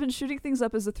 if I'd been shooting things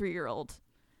up as a 3-year-old,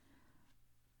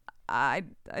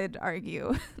 I'd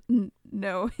argue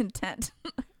no intent.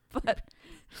 But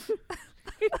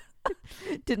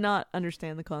did not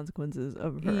understand the consequences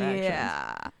of her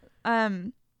actions. yeah.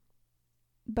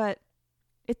 But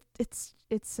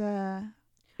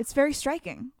it's very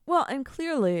striking. Well, and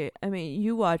clearly, I mean,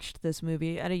 you watched this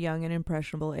movie at a young and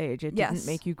impressionable age. It Yes. didn't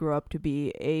make you grow up to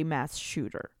be a mass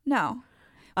shooter. No.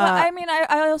 Well, I mean, I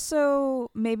also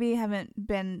maybe haven't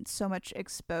been so much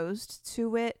exposed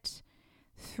to it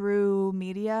through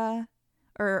media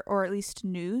or at least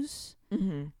news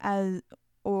as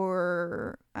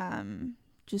or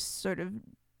just sort of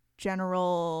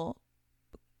general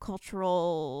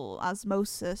cultural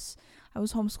osmosis. I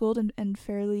was homeschooled and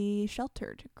fairly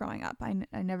sheltered growing up.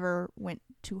 I never went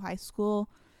to high school.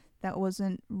 That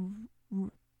wasn't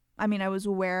I mean, I was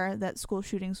aware that school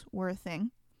shootings were a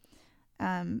thing.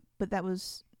 But that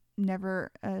was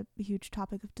never a huge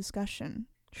topic of discussion.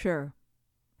 Sure.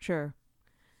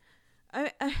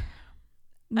 I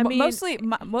mean, mostly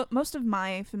most of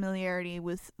my familiarity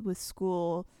with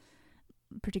school,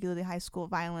 particularly high school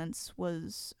violence,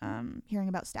 was hearing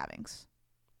about stabbings.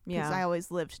 Because I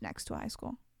always lived next to a high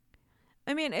school.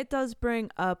 I mean, it does bring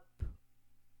up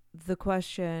the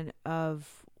question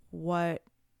of what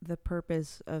the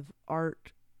purpose of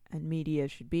art and media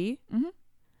should be. Mm-hmm.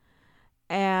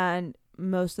 And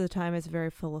most of the time it's a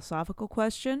very philosophical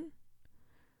question.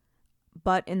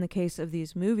 But in the case of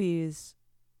these movies,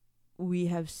 we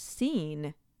have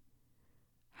seen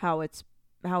how it's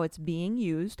being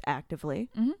used actively.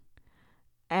 Mm-hmm.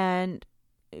 And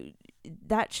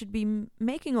that should be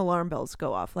making alarm bells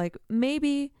go off. Like,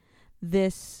 maybe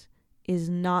this is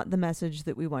not the message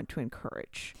that we want to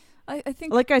encourage. I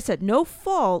think, like I said, no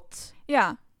fault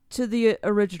yeah, to the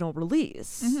original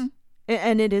release. mm-hmm.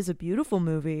 And it is a beautiful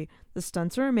movie. The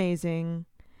stunts are amazing.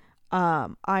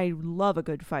 I love a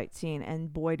good fight scene,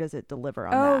 and boy, does it deliver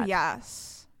on that. Oh,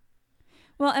 yes.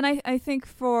 Well, and I think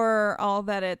for all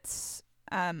that it's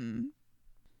a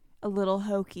little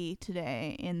hokey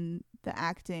today in the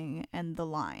acting and the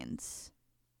lines,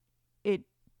 it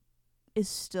is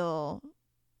still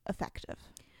effective.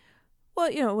 Well,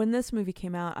 you know, when this movie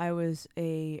came out, I was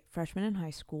a freshman in high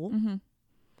school, Mm-hmm.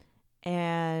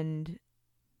 and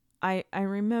I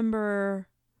remember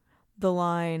the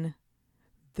line,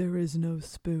 "There is no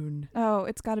spoon." Oh,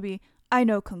 it's got to be, I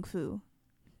know Kung Fu.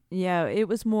 Yeah, it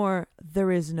was more,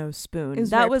 "There is no spoon." It was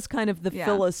That very- was kind of the yeah.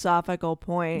 philosophical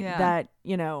point Yeah. that,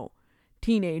 you know,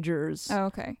 teenagers Oh,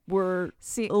 okay. were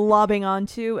See, lobbing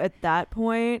onto at that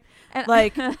point. and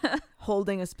Like,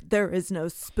 holding there is no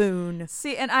spoon.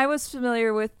 see, and I was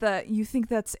familiar with the "You Think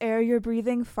That's Air You're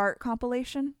Breathing" fart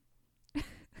compilation.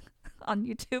 on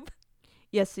YouTube.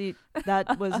 Yeah, see,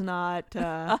 that was not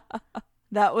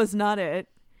that was not it.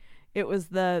 It was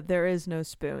the there is no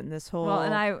spoon. This whole Well,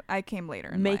 and I came later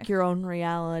in make life. your own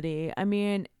reality. I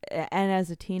mean, and as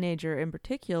a teenager in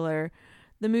particular,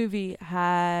 the movie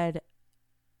had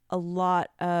a lot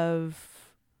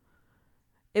of,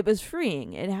 it was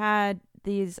freeing. It had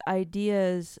these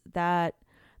ideas that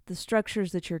the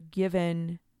structures that you're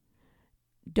given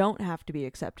don't have to be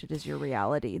accepted as your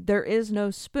reality. There is no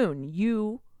spoon.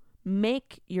 You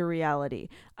make your reality.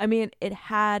 I mean, it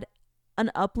had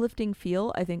an uplifting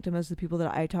feel, I think, to most of the people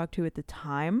that I talked to at the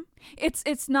time.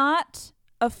 It's not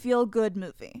a feel-good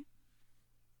movie.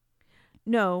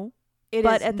 No,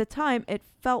 But at the time, it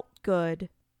felt good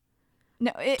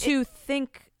to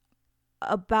think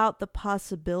about the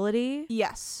possibility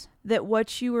yes. that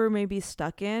what you were maybe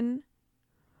stuck in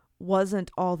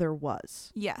wasn't all there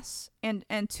was. Yes. And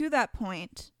to that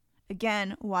point,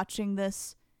 again, watching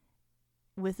this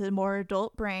with a more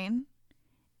adult brain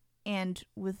and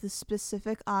with a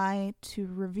specific eye to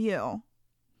review,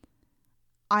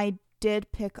 I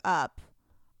did pick up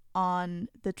on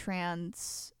the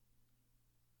trans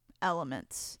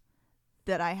elements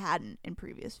that I hadn't in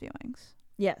previous viewings.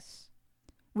 Yes.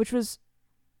 Which was,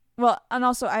 well, and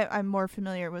also I'm more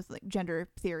familiar with like gender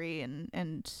theory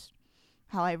and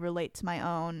how I relate to my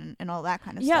own and all that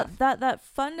kind of stuff. Yeah, that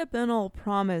fundamental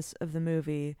promise of the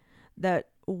movie that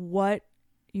what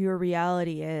your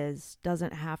reality is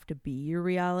doesn't have to be your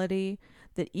reality,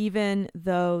 that even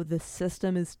though the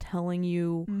system is telling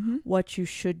you what you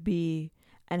should be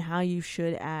and how you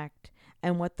should act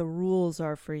and what the rules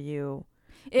are for you,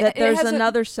 that there's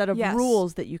another set of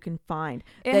rules that you can find.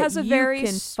 It has a very you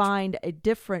can find a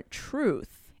different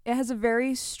truth. It has a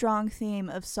very strong theme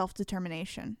of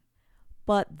self-determination.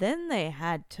 But then they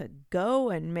had to go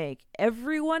and make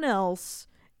everyone else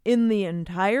in the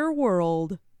entire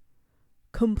world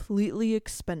completely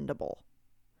expendable.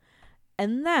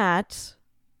 And that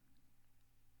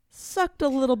sucked a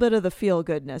little bit of the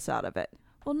feel-goodness out of it.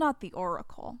 Well, not the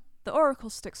Oracle. The Oracle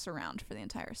sticks around for the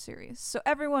entire series. So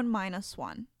everyone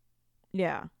 -1.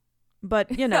 Yeah.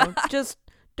 But, you know, just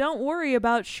don't worry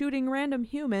about shooting random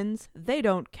humans. They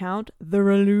don't count. They're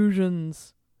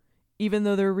illusions. Even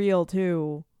though they're real,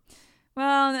 too.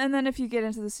 Well, and then if you get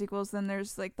into the sequels, then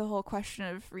there's like the whole question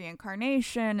of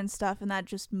reincarnation and stuff, and that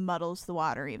just muddles the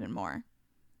water even more.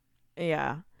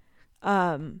 Yeah.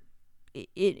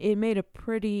 It made a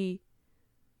pretty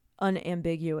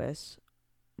unambiguous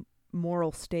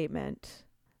moral statement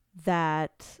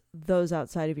that those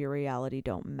outside of your reality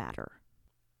don't matter.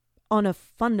 On a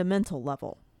fundamental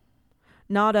level.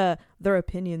 Not a their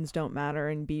opinions don't matter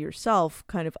and be yourself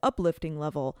kind of uplifting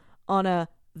level. On a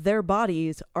their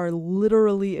bodies are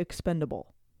literally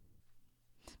expendable.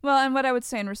 Well, and what I would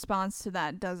say in response to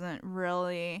that doesn't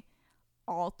really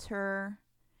alter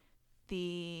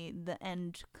the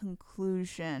end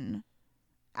conclusion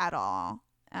at all.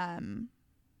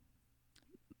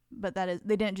 But that is,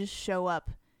 they didn't just show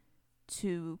up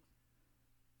to,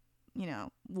 you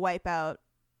know, wipe out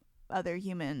other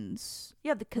humans.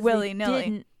 Yeah, because willy-nilly. They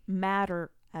didn't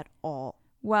matter at all.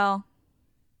 Well,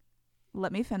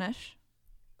 let me finish.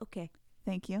 Okay.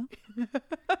 Thank you.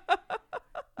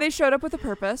 They showed up with a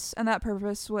purpose, and that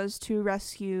purpose was to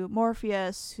rescue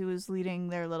Morpheus, who was leading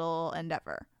their little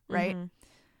endeavor, right?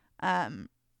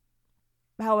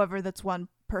 However, that's one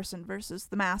person versus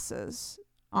the masses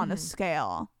on a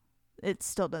scale. It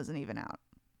still doesn't even out.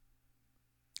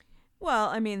 Well,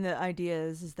 I mean, the idea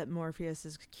is that Morpheus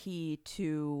is key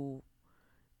to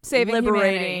saving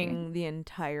liberating humanity. the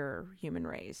entire human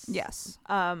race. Yes.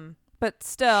 But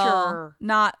still, Sure.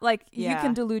 not like you Yeah.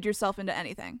 can delude yourself into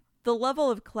anything. The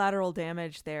level of collateral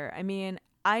damage there, I mean,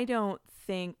 I don't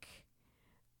think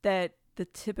that the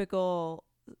typical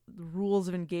rules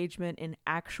of engagement in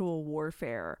actual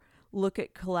warfare look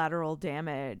at collateral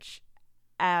damage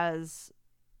as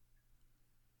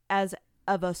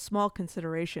of a small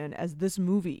consideration as this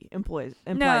movie implies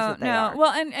that they are.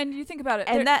 Well, and you think about it,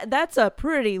 And that's a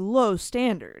pretty low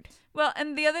standard. well,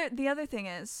 and the other thing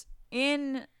is,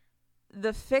 in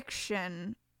the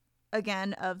fiction,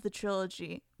 again, of the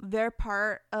trilogy, they're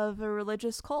part of a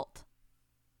religious cult.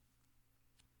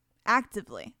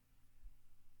 Actively.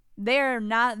 They're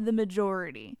not the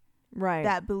majority Right.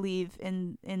 that believe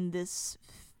in this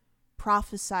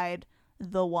prophesied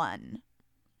the one.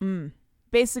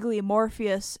 Basically,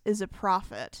 Morpheus is a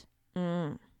prophet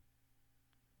on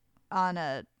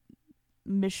a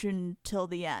mission till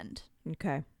the end.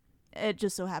 Okay. It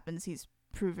just so happens he's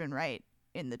proven right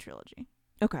in the trilogy.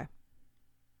 Okay.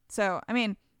 So, I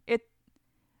mean,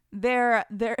 they're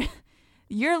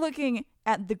you're looking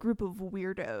at the group of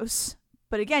weirdos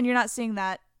But again, you're not seeing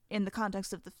that in the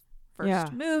context of the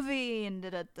first movie and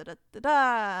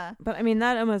da-da-da-da-da. But I mean,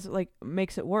 that almost like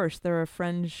makes it worse. They're a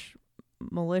French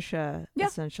militia,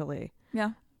 essentially.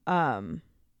 Yeah. Yeah.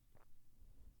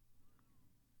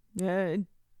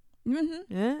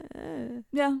 Mm-hmm.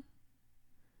 Yeah.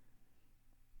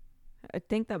 I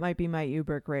think that might be my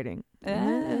Uberk rating.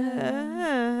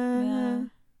 Yeah.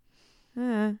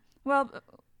 Well,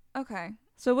 okay.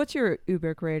 So what's your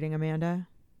Uberk rating, Amanda?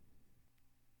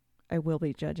 I will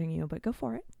be judging you, but go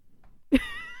for it.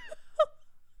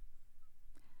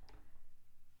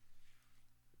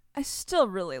 I still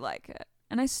really like it,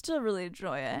 and I still really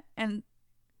enjoy it. And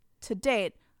to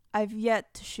date, I've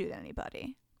yet to shoot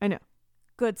anybody. I know.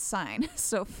 Good sign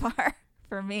so far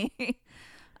for me.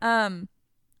 Yeah.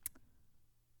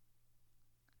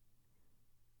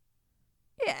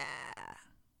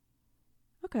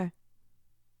 Okay.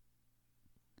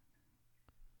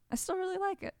 I still really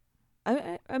like it.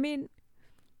 I mean,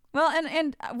 well,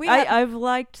 and I've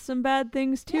liked some bad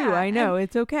things too. Yeah, I know,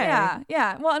 it's okay.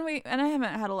 Yeah. Well, and I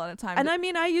haven't had a lot of time. And I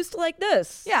mean, I used to like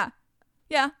this. Yeah.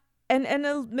 And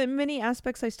many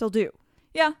aspects I still do.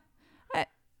 Yeah.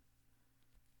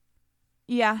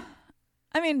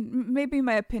 I mean, maybe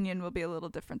my opinion will be a little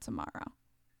different tomorrow.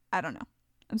 I don't know.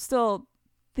 I'm still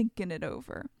thinking it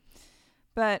over.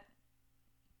 But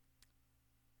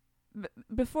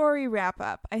before we wrap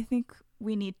up, I think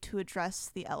we need to address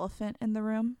the elephant in the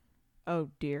room. Oh,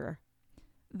 dear.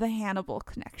 The Hannibal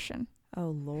connection. Oh,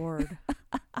 Lord.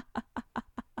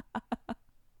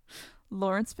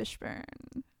 Lawrence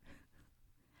Fishburne.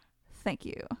 Thank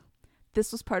you.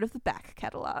 This was part of the back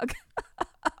catalog.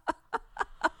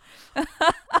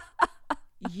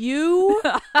 You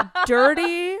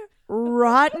dirty,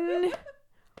 rotten.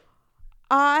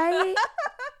 Oh.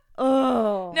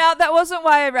 Now, that wasn't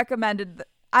why I recommended.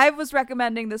 I was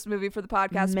recommending this movie for the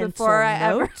podcast before I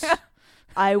ever.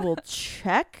 I will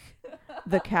check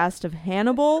the cast of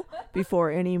Hannibal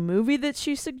before any movie that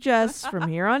she suggests from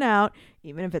here on out.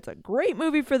 Even if it's a great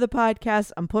movie for the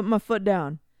podcast, I'm putting my foot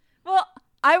down. Well,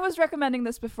 I was recommending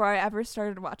this before I ever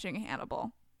started watching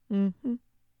Hannibal. Mm-hmm.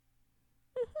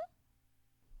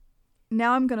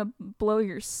 Now I'm gonna blow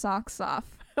your socks off.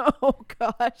 Oh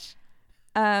gosh.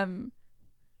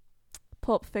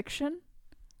 Pulp Fiction.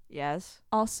 Yes.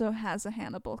 Also has a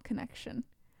Hannibal connection.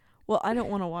 Well, I don't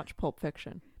want to watch Pulp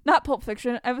Fiction. Not Pulp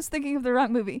Fiction. I was thinking of the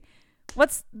wrong movie.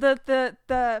 What's the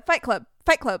Fight Club?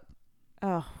 Fight Club.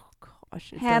 Oh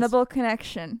gosh. Hannibal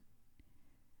connection.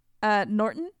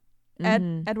 Norton,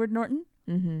 Edward Norton,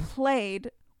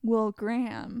 played Will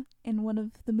Graham in one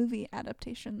of the movie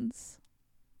adaptations.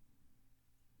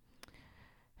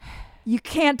 You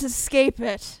can't escape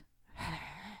it.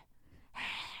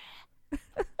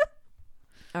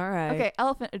 All right. Okay,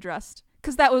 elephant addressed.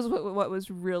 Because that was what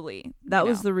was really... That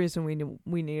was the reason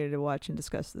we needed to watch and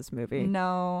discuss this movie.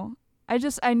 No. I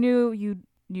knew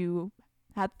you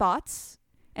had thoughts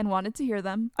and wanted to hear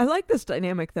them. I like this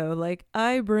dynamic, though. Like,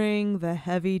 I bring the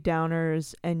heavy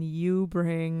downers and you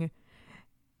bring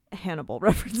Hannibal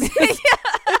references.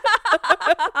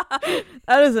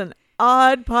 That is an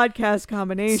odd podcast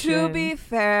combination. To be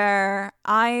fair,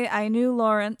 I knew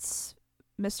Lawrence,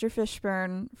 Mr.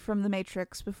 Fishburne, from The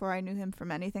Matrix before I knew him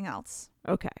from anything else.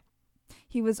 Okay.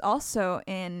 He was also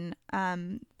in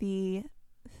the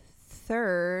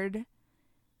third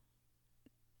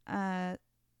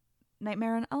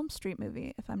Nightmare on Elm Street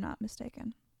movie, if I'm not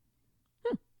mistaken.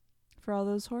 For all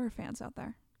those horror fans out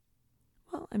there.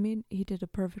 Well, I mean, he did a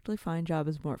perfectly fine job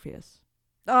as Morpheus.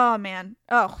 Oh, man.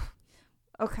 Oh,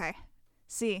 okay.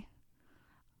 See,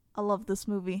 I love this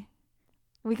movie.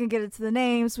 We can get into the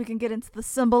names. We can get into the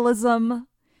symbolism.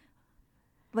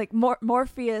 Like,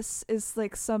 Morpheus is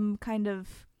like some kind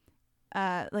of,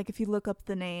 like if you look up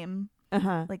the name,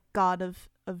 like god of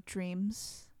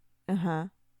dreams.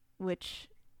 Which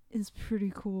is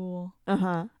pretty cool.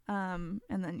 And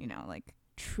then, like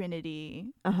Trinity.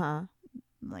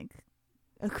 Like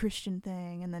a Christian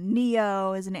thing. And then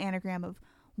Neo is an anagram of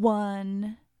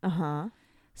one.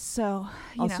 So,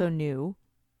 also new.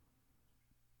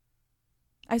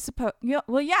 I suppose. Yeah.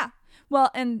 Well, yeah. Well,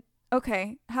 and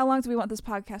okay. How long do we want this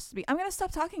podcast to be? I'm going to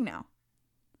stop talking now.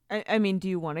 I mean, do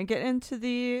you want to get into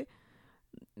the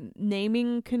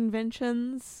naming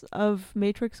conventions of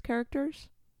Matrix characters?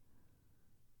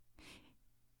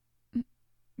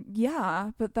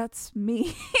 Yeah, but that's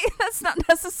me. That's not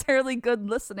necessarily good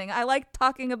listening. I like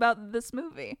talking about this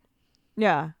movie.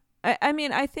 Yeah. I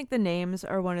mean, I think the names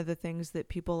are one of the things that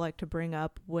people like to bring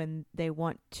up when they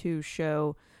want to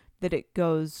show that it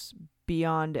goes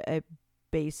beyond a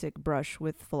basic brush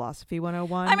with Philosophy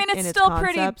 101. I mean, in it's its still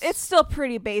concepts. it's still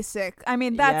pretty basic. I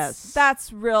mean, Yes.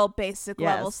 that's real basic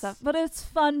level Yes. stuff, but it's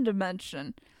fun to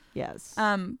mention. Yes.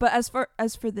 But as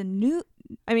for the new,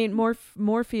 I mean,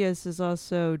 Morpheus is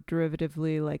also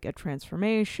derivatively like a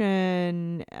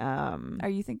transformation. are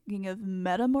you thinking of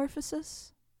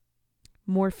metamorphosis?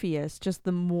 Morpheus, just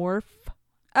the morph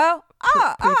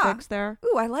prefix there.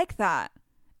 Ooh, I like that.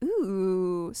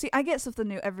 Ooh, see, I get something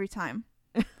new every time.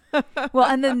 Well,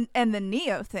 and the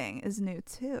Neo thing is new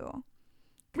too.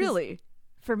 'Cause Really?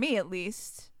 for me at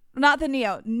least, not the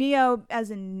Neo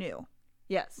as in new,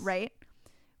 Yes. right?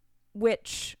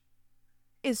 Which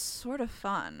is sort of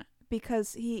fun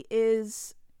because he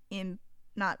is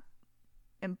not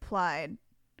implied.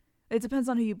 It depends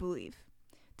on who you believe.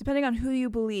 Depending on who you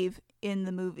believe in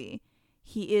the movie,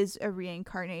 he is a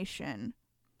reincarnation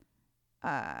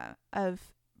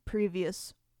of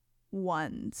previous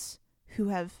ones who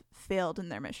have failed in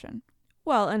their mission.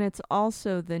 Well, and it's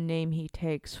also the name he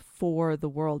takes for the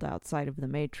world outside of the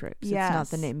Matrix. It's not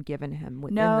the Yes. name given him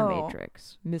within No. the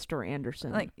Matrix. Mr.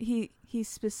 Anderson. Like he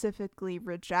specifically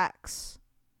rejects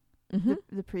Mhm.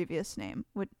 the previous name,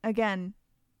 which again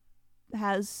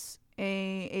has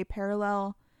a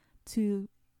parallel to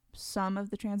some of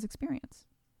the trans experience.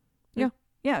 Yeah.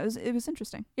 Yeah, it was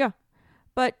interesting.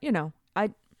 But, you know,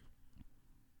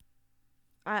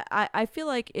 I feel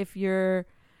like if you're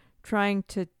trying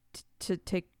to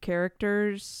take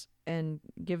characters and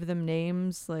give them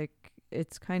names, like,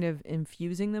 it's kind of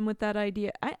infusing them with that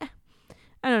idea. I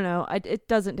don't know. It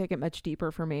doesn't take it much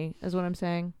deeper for me, is what I'm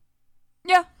saying.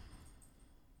 Yeah.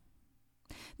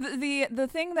 The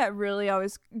thing that really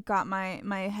always got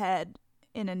my head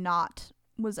in a knot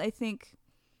was, I think,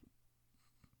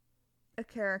 a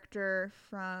character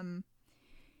from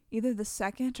either the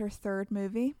second or third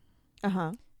movie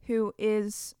Uh-huh. who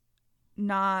is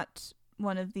not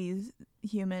one of these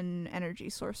human energy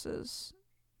sources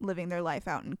living their life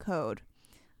out in code,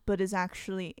 but is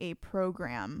actually a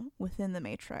program within the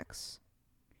Matrix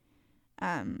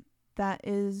that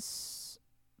is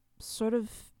sort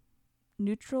of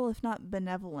neutral, if not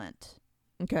benevolent,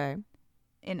 Okay.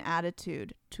 in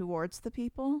attitude towards the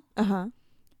people, Uh-huh.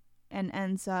 and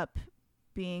ends up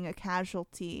being a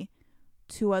casualty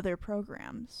to other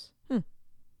programs.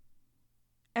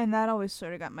 And that always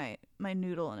sort of got my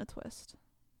noodle in a twist.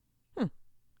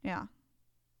 Yeah.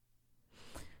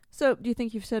 So, do you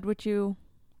think you've said what you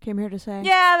came here to say?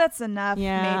 Yeah, that's enough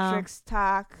Yeah. Matrix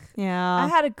talk. Yeah. I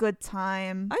had a good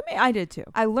time. I did too.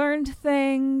 I learned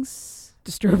things.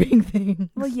 Disturbing things.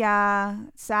 Well, yeah,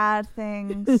 sad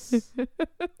things.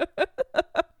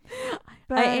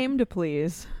 But I aim to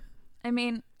please, I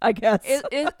mean, I guess.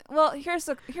 well, here's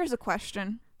a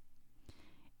question.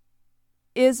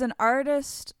 Is an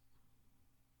artist,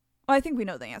 well, I think we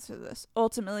know the answer to this,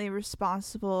 ultimately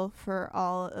responsible for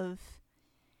all of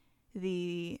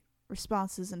the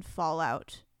responses and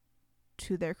fallout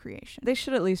to their creation? They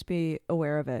should at least be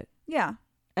aware of it Yeah.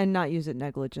 and not use it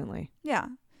negligently. Yeah.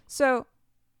 So,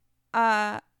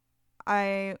 I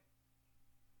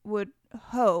would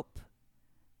hope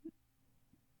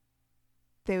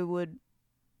they would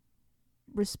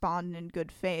respond in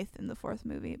good faith in the fourth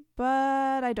movie,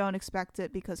 but I don't expect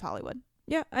it because Hollywood.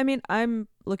 Yeah, I mean, I'm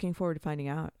looking forward to finding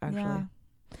out, actually. Yeah.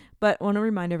 But want to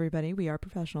remind everybody, we are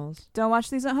professionals. Don't watch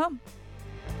these at home.